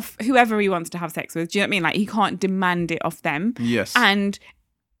demand of whoever he wants to have sex with. Do you know what I mean? Like, he can't demand it of them. Yes. And,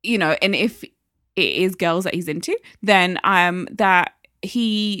 you know, and if it is girls that he's into, then that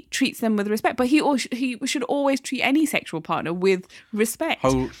he treats them with respect. But he should always treat any sexual partner with respect.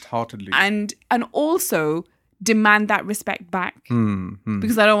 Wholeheartedly. And also demand that respect back.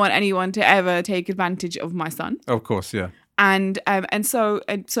 Because I don't want anyone to ever take advantage of my son. Of course, yeah. And so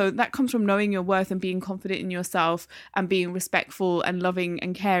that comes from knowing your worth and being confident in yourself and being respectful and loving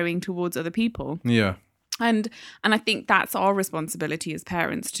and caring towards other people. Yeah. And I think that's our responsibility as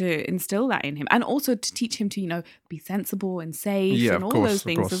parents, to instill that in him, and also to teach him to, you know, be sensible and safe and all those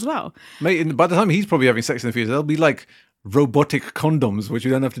things as well. Mate, by the time he's probably having sex in the future, there'll be like robotic condoms which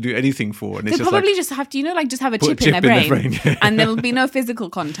you don't have to do anything for, and they probably just have to, you know, like just have a chip in their brain. Yeah. And there'll be no physical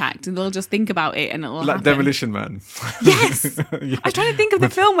contact, and they'll just think about it and it'll like happen. Demolition Man. Yes. Yeah. I was trying to think of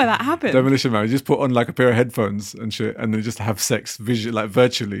the film where that happened. Demolition Man. You just put on like a pair of headphones and shit, and then just have sex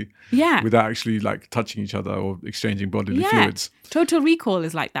virtually. Yeah. Without actually like touching each other or exchanging bodily fluids. Total Recall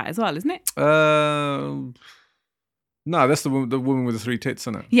is like that as well, isn't it? No, that's the woman with the 3 tits,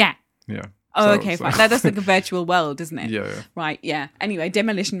 isn't it? Yeah. Yeah. Oh, okay, fine. That's like a virtual world, isn't it? Yeah. Right, yeah. Anyway,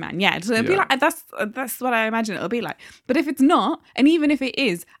 Demolition Man, yeah. So it'll be like, that's what I imagine it'll be like. But if it's not, and even if it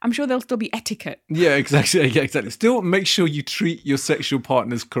is, I'm sure there'll still be etiquette. Yeah, exactly. Yeah, exactly. Still make sure you treat your sexual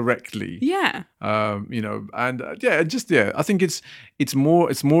partners correctly. Yeah. You know, and I think it's more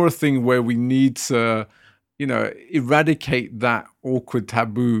a thing where we need to, you know, eradicate that awkward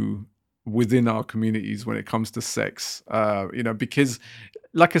taboo within our communities when it comes to sex. You know, because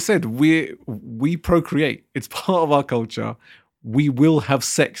like I said, we procreate. It's part of our culture. We will have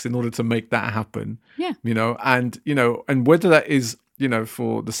sex in order to make that happen. Yeah. You know, and whether that is, you know,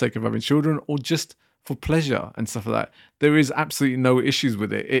 for the sake of having children or just for pleasure and stuff like that, there is absolutely no issues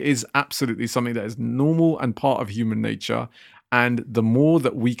with it. It is absolutely something that is normal and part of human nature. And the more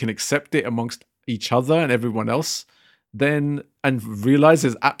that we can accept it amongst each other and everyone else, then, and realize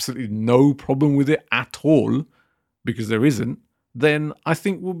there's absolutely no problem with it at all, because there isn't, then I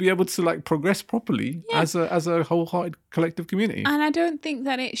think we'll be able to like progress properly as a wholehearted collective community. And I don't think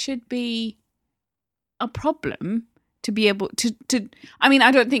that it should be a problem to be able to I mean,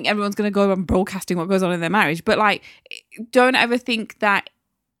 I don't think everyone's going to go around broadcasting what goes on in their marriage, but like, don't ever think that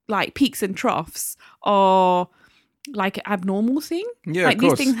like peaks and troughs are like an abnormal thing. Yeah, like of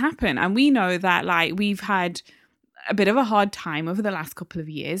course. These things happen, and we know that like we've had a bit of a hard time over the last couple of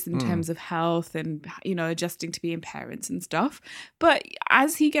years in terms of health and, you know, adjusting to being parents and stuff. But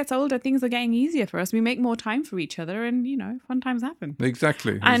as he gets older, things are getting easier for us. We make more time for each other, and, you know, fun times happen.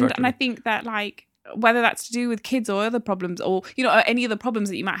 Exactly. And I think that like, whether that's to do with kids or other problems, or, you know, any other problems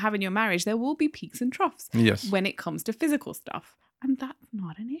that you might have in your marriage, there will be peaks and troughs. Yes. When it comes to physical stuff. And that's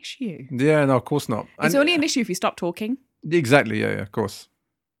not an issue. Yeah, no, of course not. It's only an issue if you stop talking. Exactly, yeah, of course.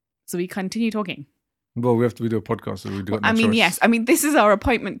 So we continue talking. Well, we do a podcast, so we've got no I mean, choice. yes. I mean, this is our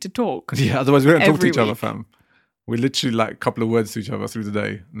appointment to talk. Yeah, otherwise we don't talk to each other, week. fam. We literally like a couple of words to each other through the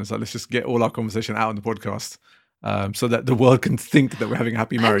day. And it's like, let's just get all our conversation out on the podcast so that the world can think that we're having a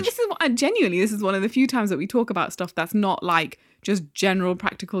happy marriage. And this is genuinely, this is one of the few times that we talk about stuff that's not like just general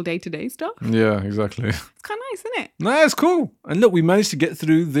practical day-to-day stuff. Yeah, exactly. It's kind of nice, isn't it? No, it's cool. And look, we managed to get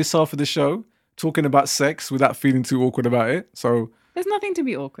through this half of the show talking about sex without feeling too awkward about it. So There's nothing to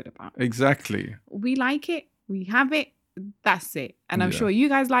be awkward about. exactly. We like it. We have it. That's it. And I'm Yeah. sure you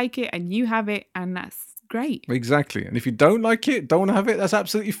guys like it and you have it. And that's great. Exactly. And if you don't like it, don't have it, that's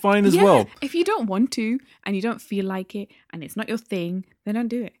absolutely fine as well. If you don't want to and you don't feel like it and it's not your thing, then don't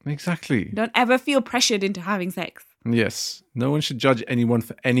do it. Exactly. Don't ever feel pressured into having sex. Yes. No one should judge anyone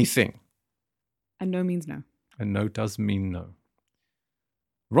for anything. And no means no. And no does mean no.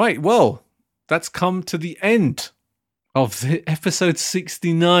 Right. Well, that's come to the end of the episode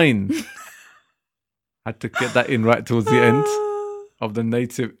 69. Had to get that in right towards the end of the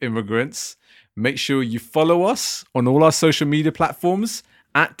Native Immigrants. Make sure you follow us on all our social media platforms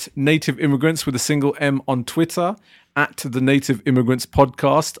at Native Immigrants with a single M on Twitter, at the Native Immigrants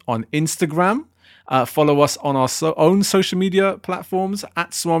Podcast on Instagram. Follow us on our own social media platforms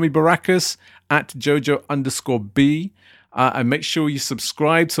at Swami Barakas, at Jojo_B. And make sure you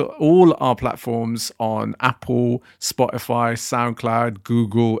subscribe to all our platforms on Apple, Spotify, SoundCloud,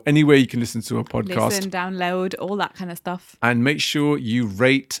 Google, anywhere you can listen to a podcast. Listen, download, all that kind of stuff. And make sure you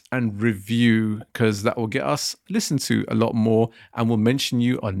rate and review, because that will get us listened to a lot more, and we'll mention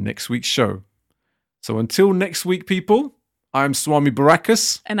you on next week's show. So until next week, people, I'm Swami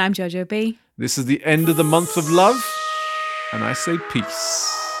Barakas. And I'm Jojo B. This is the end of the month of love, and I say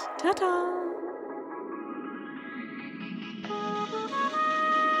peace. Ta-ta.